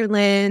the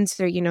Netherlands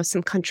or,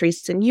 some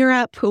countries in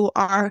Europe who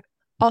are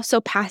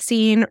also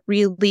passing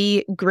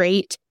really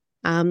great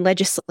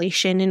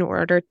legislation in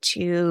order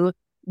to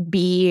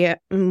be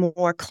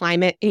more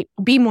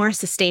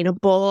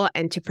sustainable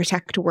and to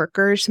protect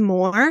workers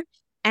more.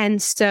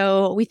 And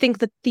so we think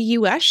that the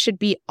U.S. should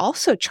be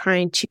also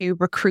trying to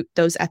recruit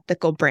those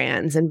ethical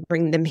brands and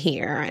bring them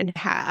here and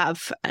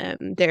have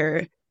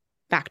their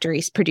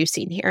factories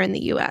producing here in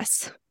the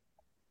U.S.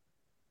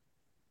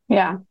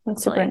 Yeah,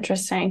 that's super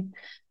interesting.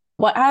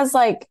 What are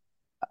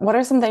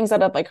some things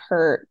that have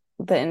hurt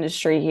the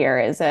industry here?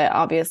 Is it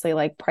obviously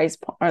price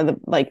or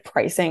the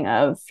pricing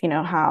of,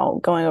 how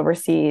going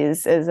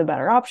overseas is a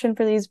better option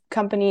for these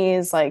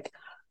companies?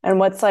 And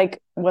what's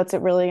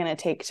it really going to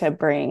take to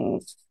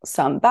bring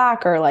some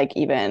back or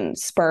even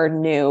spur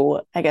new,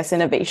 I guess,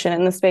 innovation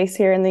in the space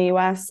here in the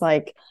US,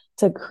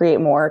 to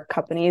create more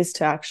companies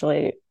to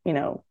actually,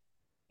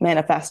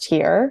 manifest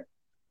here?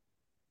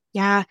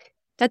 Yeah.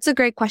 That's a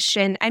great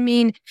question.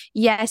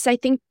 Yes, I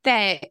think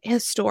that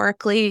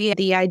historically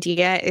the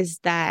idea is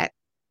that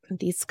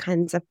these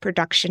kinds of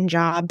production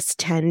jobs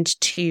tend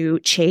to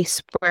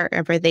chase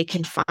wherever they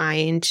can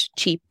find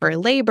cheaper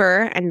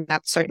labor, and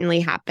that certainly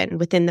happened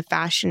within the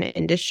fashion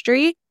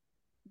industry.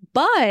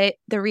 But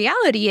the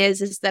reality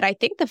is that I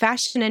think the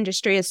fashion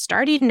industry is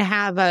starting to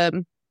have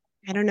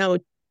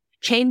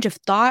change of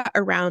thought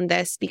around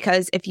this,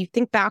 because if you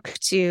think back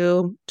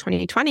to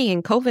 2020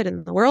 and COVID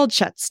and the world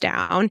shuts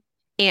down,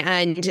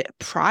 and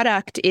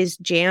product is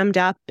jammed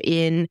up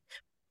in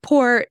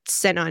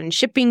ports and on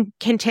shipping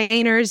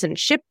containers and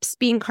ships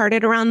being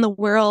carted around the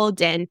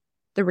world. And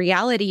the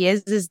reality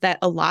is that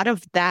a lot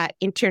of that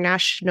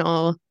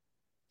international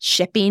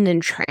shipping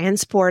and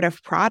transport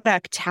of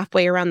product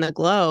halfway around the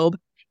globe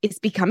is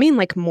becoming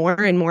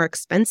more and more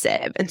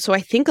expensive. And so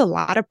I think a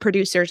lot of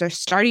producers are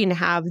starting to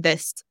have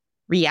this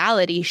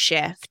reality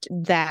shift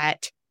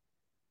that,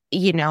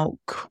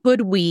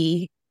 could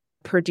we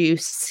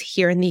produce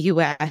here in the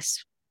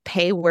US,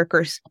 pay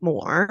workers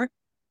more,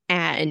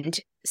 and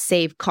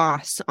save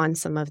costs on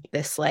some of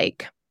this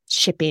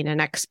shipping and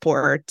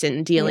export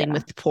and dealing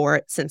with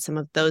ports and some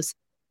of those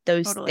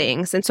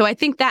things. And so I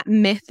think that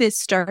myth is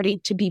starting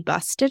to be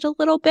busted a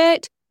little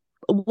bit.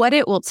 What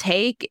it will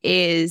take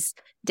is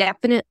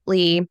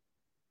definitely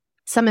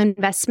some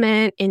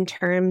investment in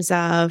terms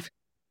of,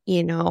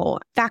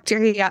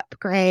 factory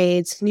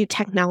upgrades, new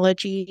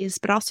technologies,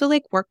 but also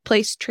like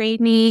workplace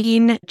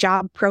training,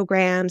 job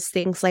programs,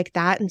 things like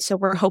that. And so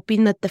we're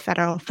hoping that the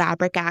Federal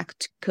Fabric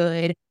Act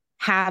could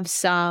have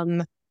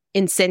some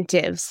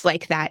incentives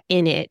like that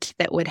in it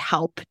that would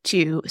help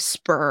to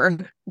spur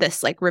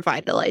this like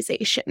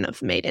revitalization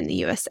of made in the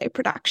USA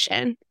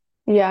production.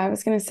 Yeah, I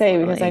was going to say,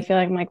 because I feel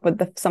like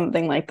would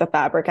something like the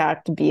Fabric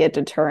Act be a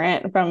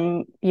deterrent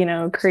from,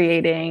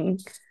 creating,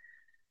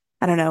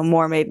 I don't know,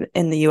 more made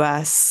in the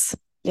US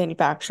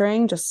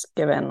manufacturing, just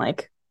given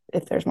like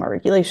if there's more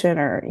regulation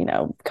or,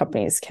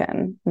 companies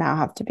can now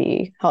have to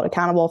be held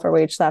accountable for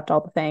wage theft,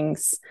 all the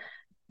things.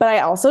 But I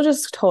also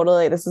just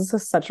this is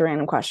just such a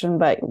random question,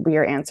 but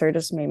your answer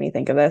just made me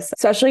think of this,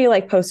 especially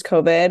like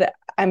post-COVID.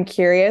 I'm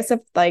curious if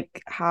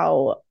like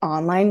how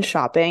online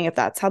shopping, if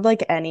that's had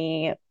like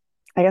any,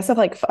 I guess, of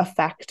like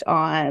effect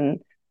on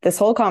this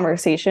whole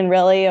conversation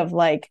really of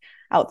like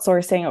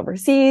outsourcing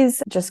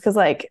overseas, just because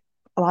like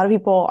a lot of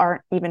people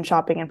aren't even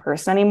shopping in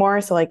person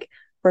anymore. So like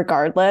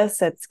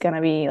regardless, it's going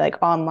to be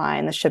like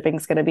online, the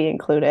shipping's going to be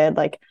included.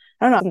 Like,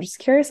 I don't know. I'm just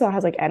curious if that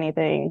has like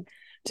anything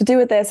to do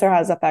with this or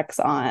has effects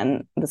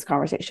on this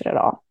conversation at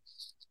all.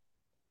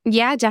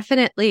 Yeah,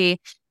 definitely.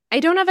 I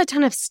don't have a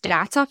ton of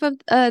stats off of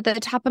the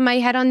top of my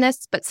head on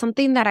this, but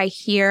something that I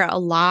hear a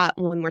lot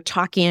when we're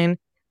talking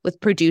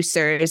with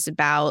producers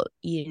about,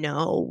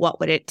 what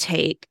would it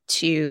take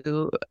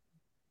to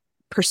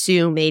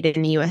pursue made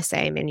in the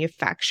USA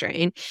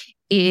manufacturing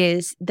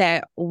is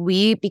that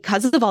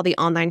because of all the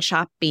online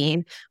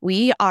shopping,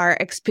 we are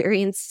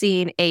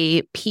experiencing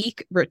a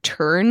peak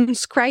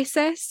returns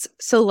crisis.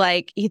 So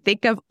like you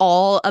think of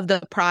all of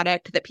the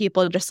product that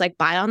people just like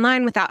buy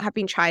online without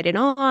having tried it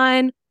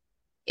on.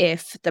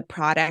 If the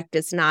product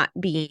is not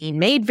being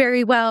made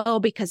very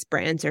well because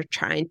brands are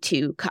trying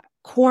to cut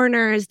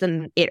corners,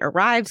 then it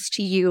arrives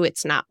to you.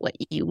 It's not what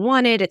you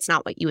wanted. It's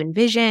not what you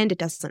envisioned. It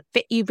doesn't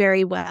fit you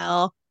very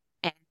well.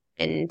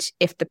 And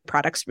if the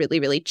product's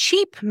really, really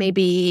cheap,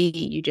 maybe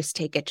you just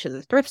take it to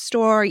the thrift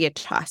store, you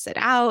toss it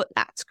out.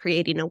 That's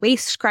creating a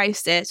waste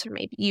crisis. Or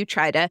maybe you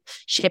try to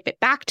ship it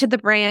back to the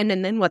brand.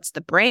 And then what's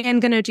the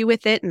brand going to do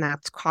with it? And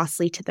that's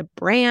costly to the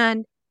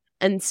brand.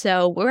 And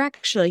so we're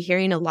actually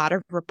hearing a lot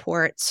of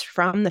reports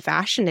from the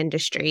fashion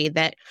industry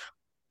that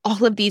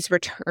all of these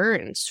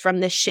returns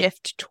from the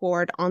shift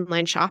toward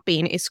online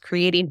shopping is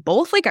creating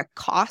both like a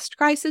cost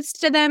crisis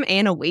to them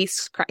and a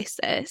waste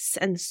crisis.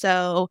 And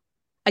so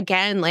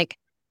again, like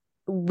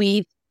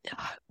we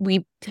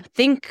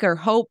think or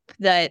hope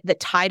that the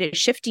tide is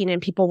shifting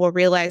and people will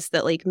realize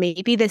that like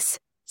maybe this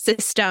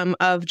system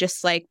of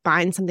just like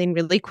buying something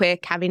really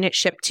quick, having it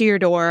shipped to your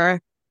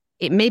door,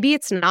 maybe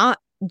it's not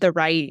the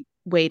right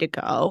way to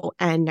go,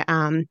 and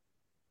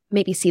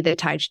maybe see the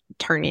tide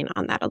turning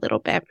on that a little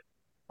bit.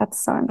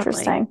 That's so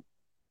interesting.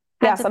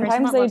 Yeah,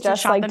 sometimes they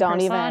just like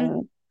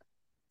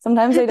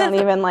sometimes they don't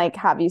even like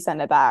have you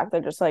send it back.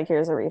 They're just like,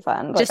 here's a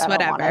refund. Like, just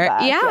whatever.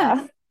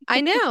 Yeah. I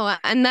know.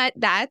 And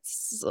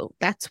that's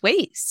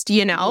waste,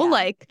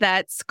 like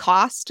that's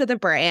cost to the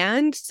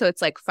brand. So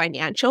it's like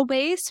financial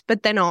waste,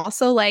 but then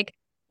also like,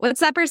 what's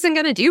that person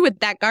going to do with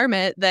that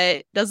garment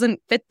that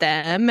doesn't fit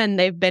them and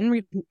they've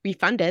been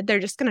refunded? They're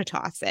just going to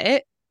toss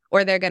it,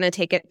 or they're going to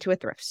take it to a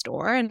thrift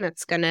store and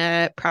it's going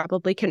to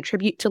probably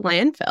contribute to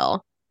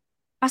landfill.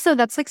 Also,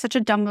 that's like such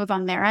a dumb move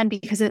on their end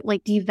because it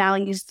like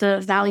devalues the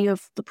value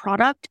of the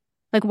product.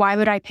 Like, why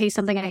would I pay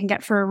something I can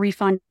get for a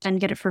refund and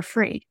get it for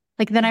free?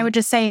 Like, then I would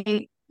just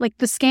say, like,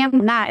 the scam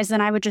on that is then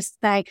I would just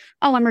say,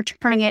 oh, I'm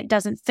returning it,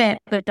 doesn't fit,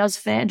 but it does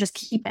fit, and just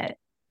keep it.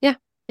 Yeah.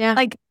 Yeah.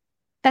 Like,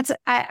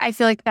 I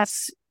feel like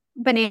that's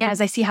bananas.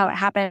 I see how it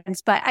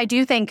happens. But I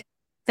do think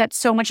that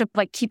so much of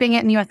like keeping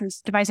it in the US and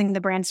incentivizing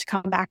the brands to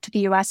come back to the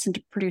US and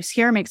to produce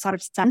here makes a lot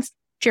of sense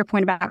to your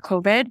point about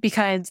COVID,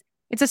 because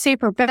it's a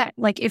safer bet.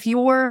 Like, if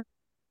your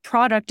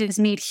product is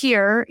made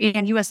here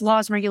and US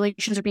laws and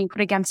regulations are being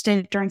put against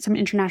it during some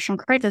international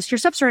crisis, your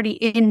stuff's already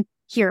in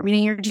here,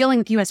 meaning you're dealing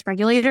with US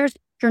regulators.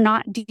 You're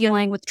not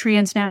dealing with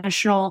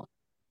transnational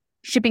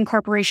shipping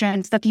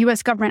corporations that the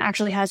US government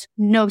actually has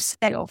no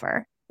say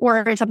over. Or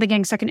if it's something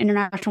getting stuck in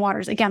international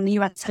waters, again, the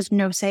US has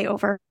no say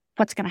over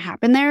what's going to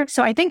happen there.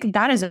 So I think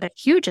that is a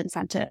huge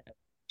incentive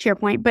to your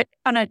point. But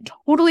on a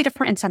totally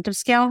different incentive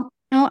scale,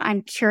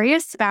 I'm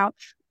curious about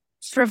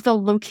sort of the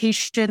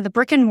location, the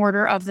brick and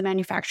mortar of the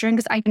manufacturing,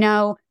 because I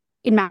know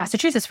in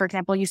Massachusetts, for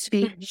example, used to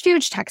be a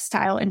huge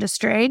textile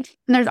industry. And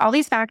there's all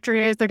these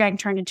factories, they're getting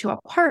turned into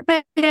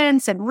apartments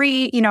and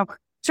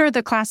sort of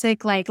the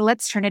classic, like,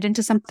 let's turn it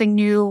into something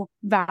new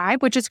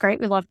vibe, which is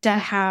great. We love to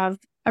have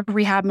a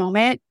rehab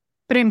moment.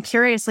 But I'm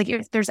curious, like,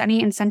 if there's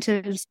any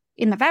incentives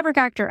in the Fabric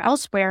Act or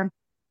elsewhere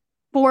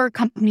for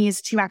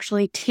companies to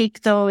actually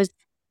take those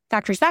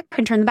factories back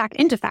and turn them back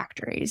into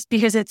factories.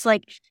 Because it's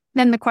like,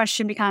 then the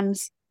question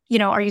becomes,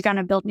 are you going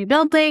to build new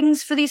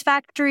buildings for these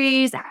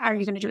factories? Are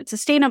you going to do it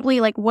sustainably?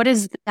 Like, what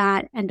does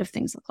that end of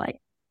things look like?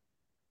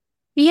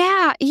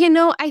 Yeah,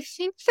 I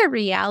think the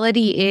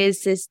reality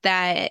is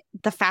that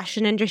the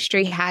fashion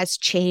industry has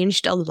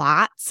changed a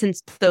lot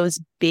since those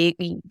big,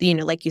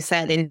 like you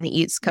said, in the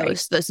East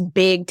Coast, those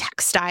big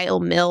textile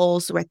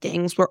mills where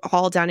things were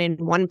all done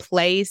in one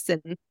place.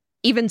 And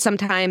even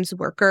sometimes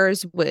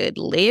workers would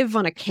live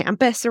on a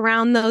campus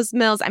around those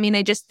mills. I mean,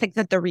 I just think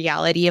that the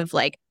reality of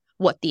like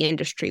what the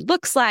industry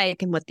looks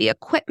like and what the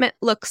equipment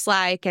looks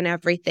like and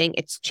everything,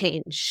 it's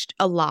changed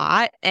a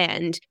lot.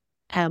 And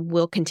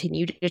will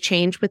continue to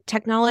change with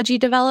technology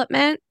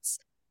developments.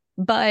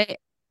 But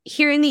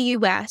here in the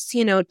US,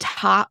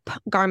 top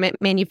garment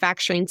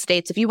manufacturing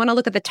states, if you want to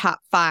look at the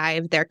top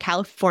 5, they're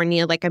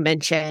California, like I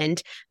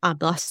mentioned,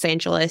 Los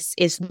Angeles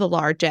is the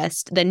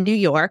largest, then New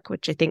York,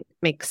 which I think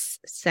makes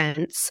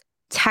sense,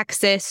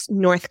 Texas,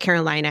 North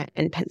Carolina,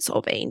 and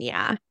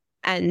Pennsylvania.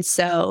 And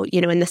so,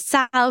 in the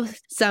South,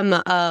 some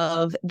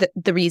of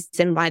the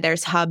reason why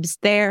there's hubs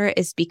there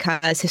is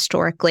because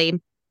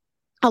historically,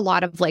 a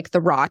lot of like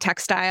the raw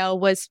textile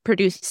was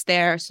produced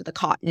there, so the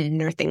cotton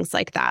or things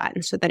like that.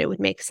 And so that it would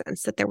make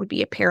sense that there would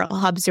be apparel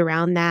hubs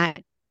around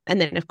that.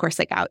 And then, of course,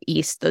 like out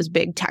east, those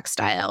big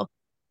textile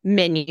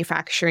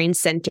manufacturing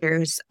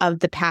centers of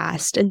the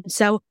past. And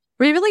so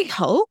we really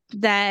hope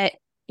that,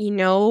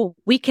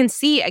 we can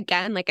see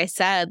again, like I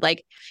said,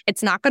 like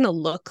it's not going to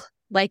look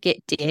like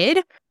it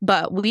did,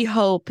 but we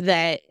hope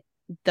that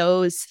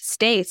those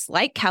states,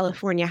 like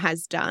California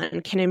has done,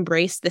 can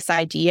embrace this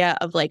idea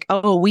of like,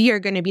 oh, we are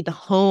going to be the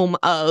home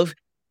of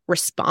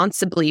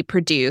responsibly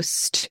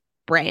produced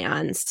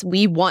brands.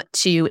 We want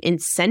to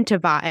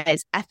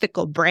incentivize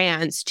ethical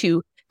brands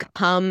to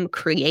come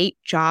create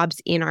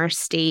jobs in our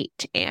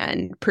state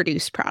and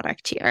produce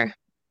product here.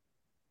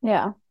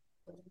 Yeah.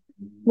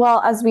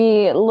 Well, as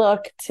we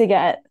look to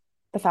get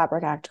the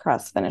Fabric Act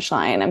across the finish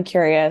line, I'm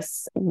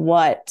curious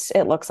what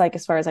it looks like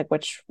as far as like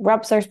which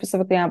reps are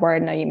specifically on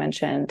board. I know you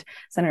mentioned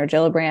Senator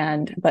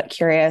Gillibrand, but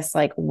curious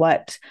like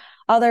what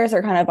others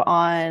are kind of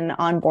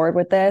on board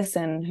with this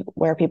and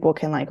where people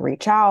can like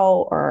reach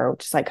out, or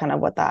just like kind of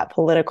what that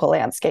political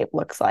landscape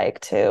looks like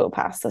to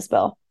pass this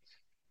bill.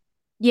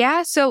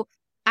 Yeah, so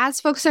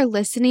as folks are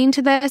listening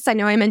to this, I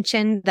know I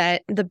mentioned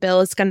that the bill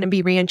is going to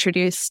be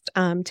reintroduced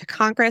to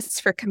Congress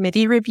for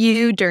committee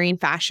review during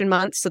Fashion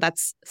Month. So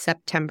that's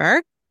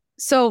September.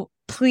 So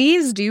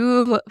please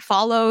do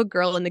follow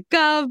Girl in the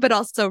Gov, but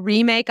also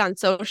Remake on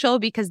social,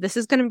 because this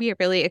is going to be a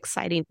really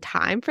exciting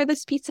time for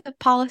this piece of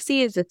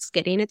policy as it's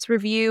getting its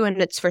review and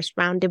its first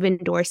round of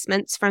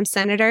endorsements from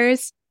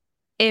senators.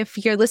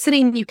 If you're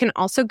listening, you can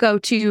also go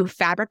to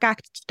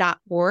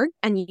fabricact.org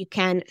and you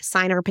can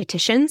sign our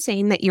petition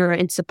saying that you're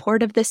in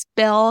support of this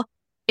bill.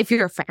 If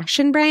you're a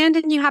fashion brand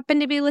and you happen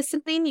to be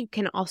listening, you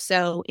can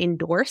also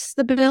endorse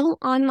the bill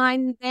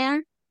online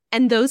there.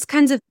 And those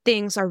kinds of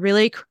things are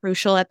really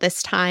crucial at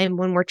this time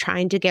when we're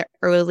trying to get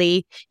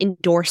early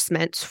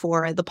endorsements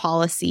for the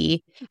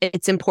policy.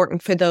 It's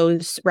important for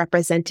those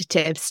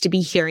representatives to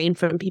be hearing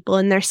from people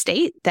in their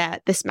state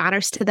that this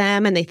matters to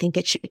them and they think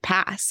it should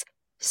pass.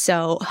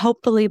 So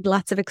hopefully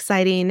lots of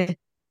exciting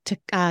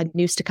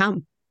news to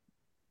come.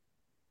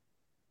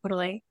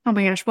 Totally. Oh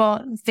my gosh.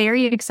 Well,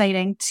 very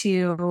exciting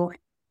to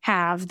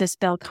have this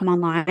bill come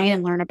online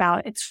and learn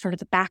about its sort of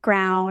the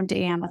background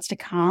and what's to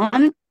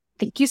come.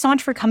 Thank you so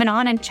much for coming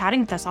on and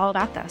chatting with us all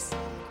about this.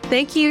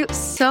 Thank you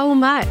so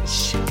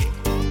much.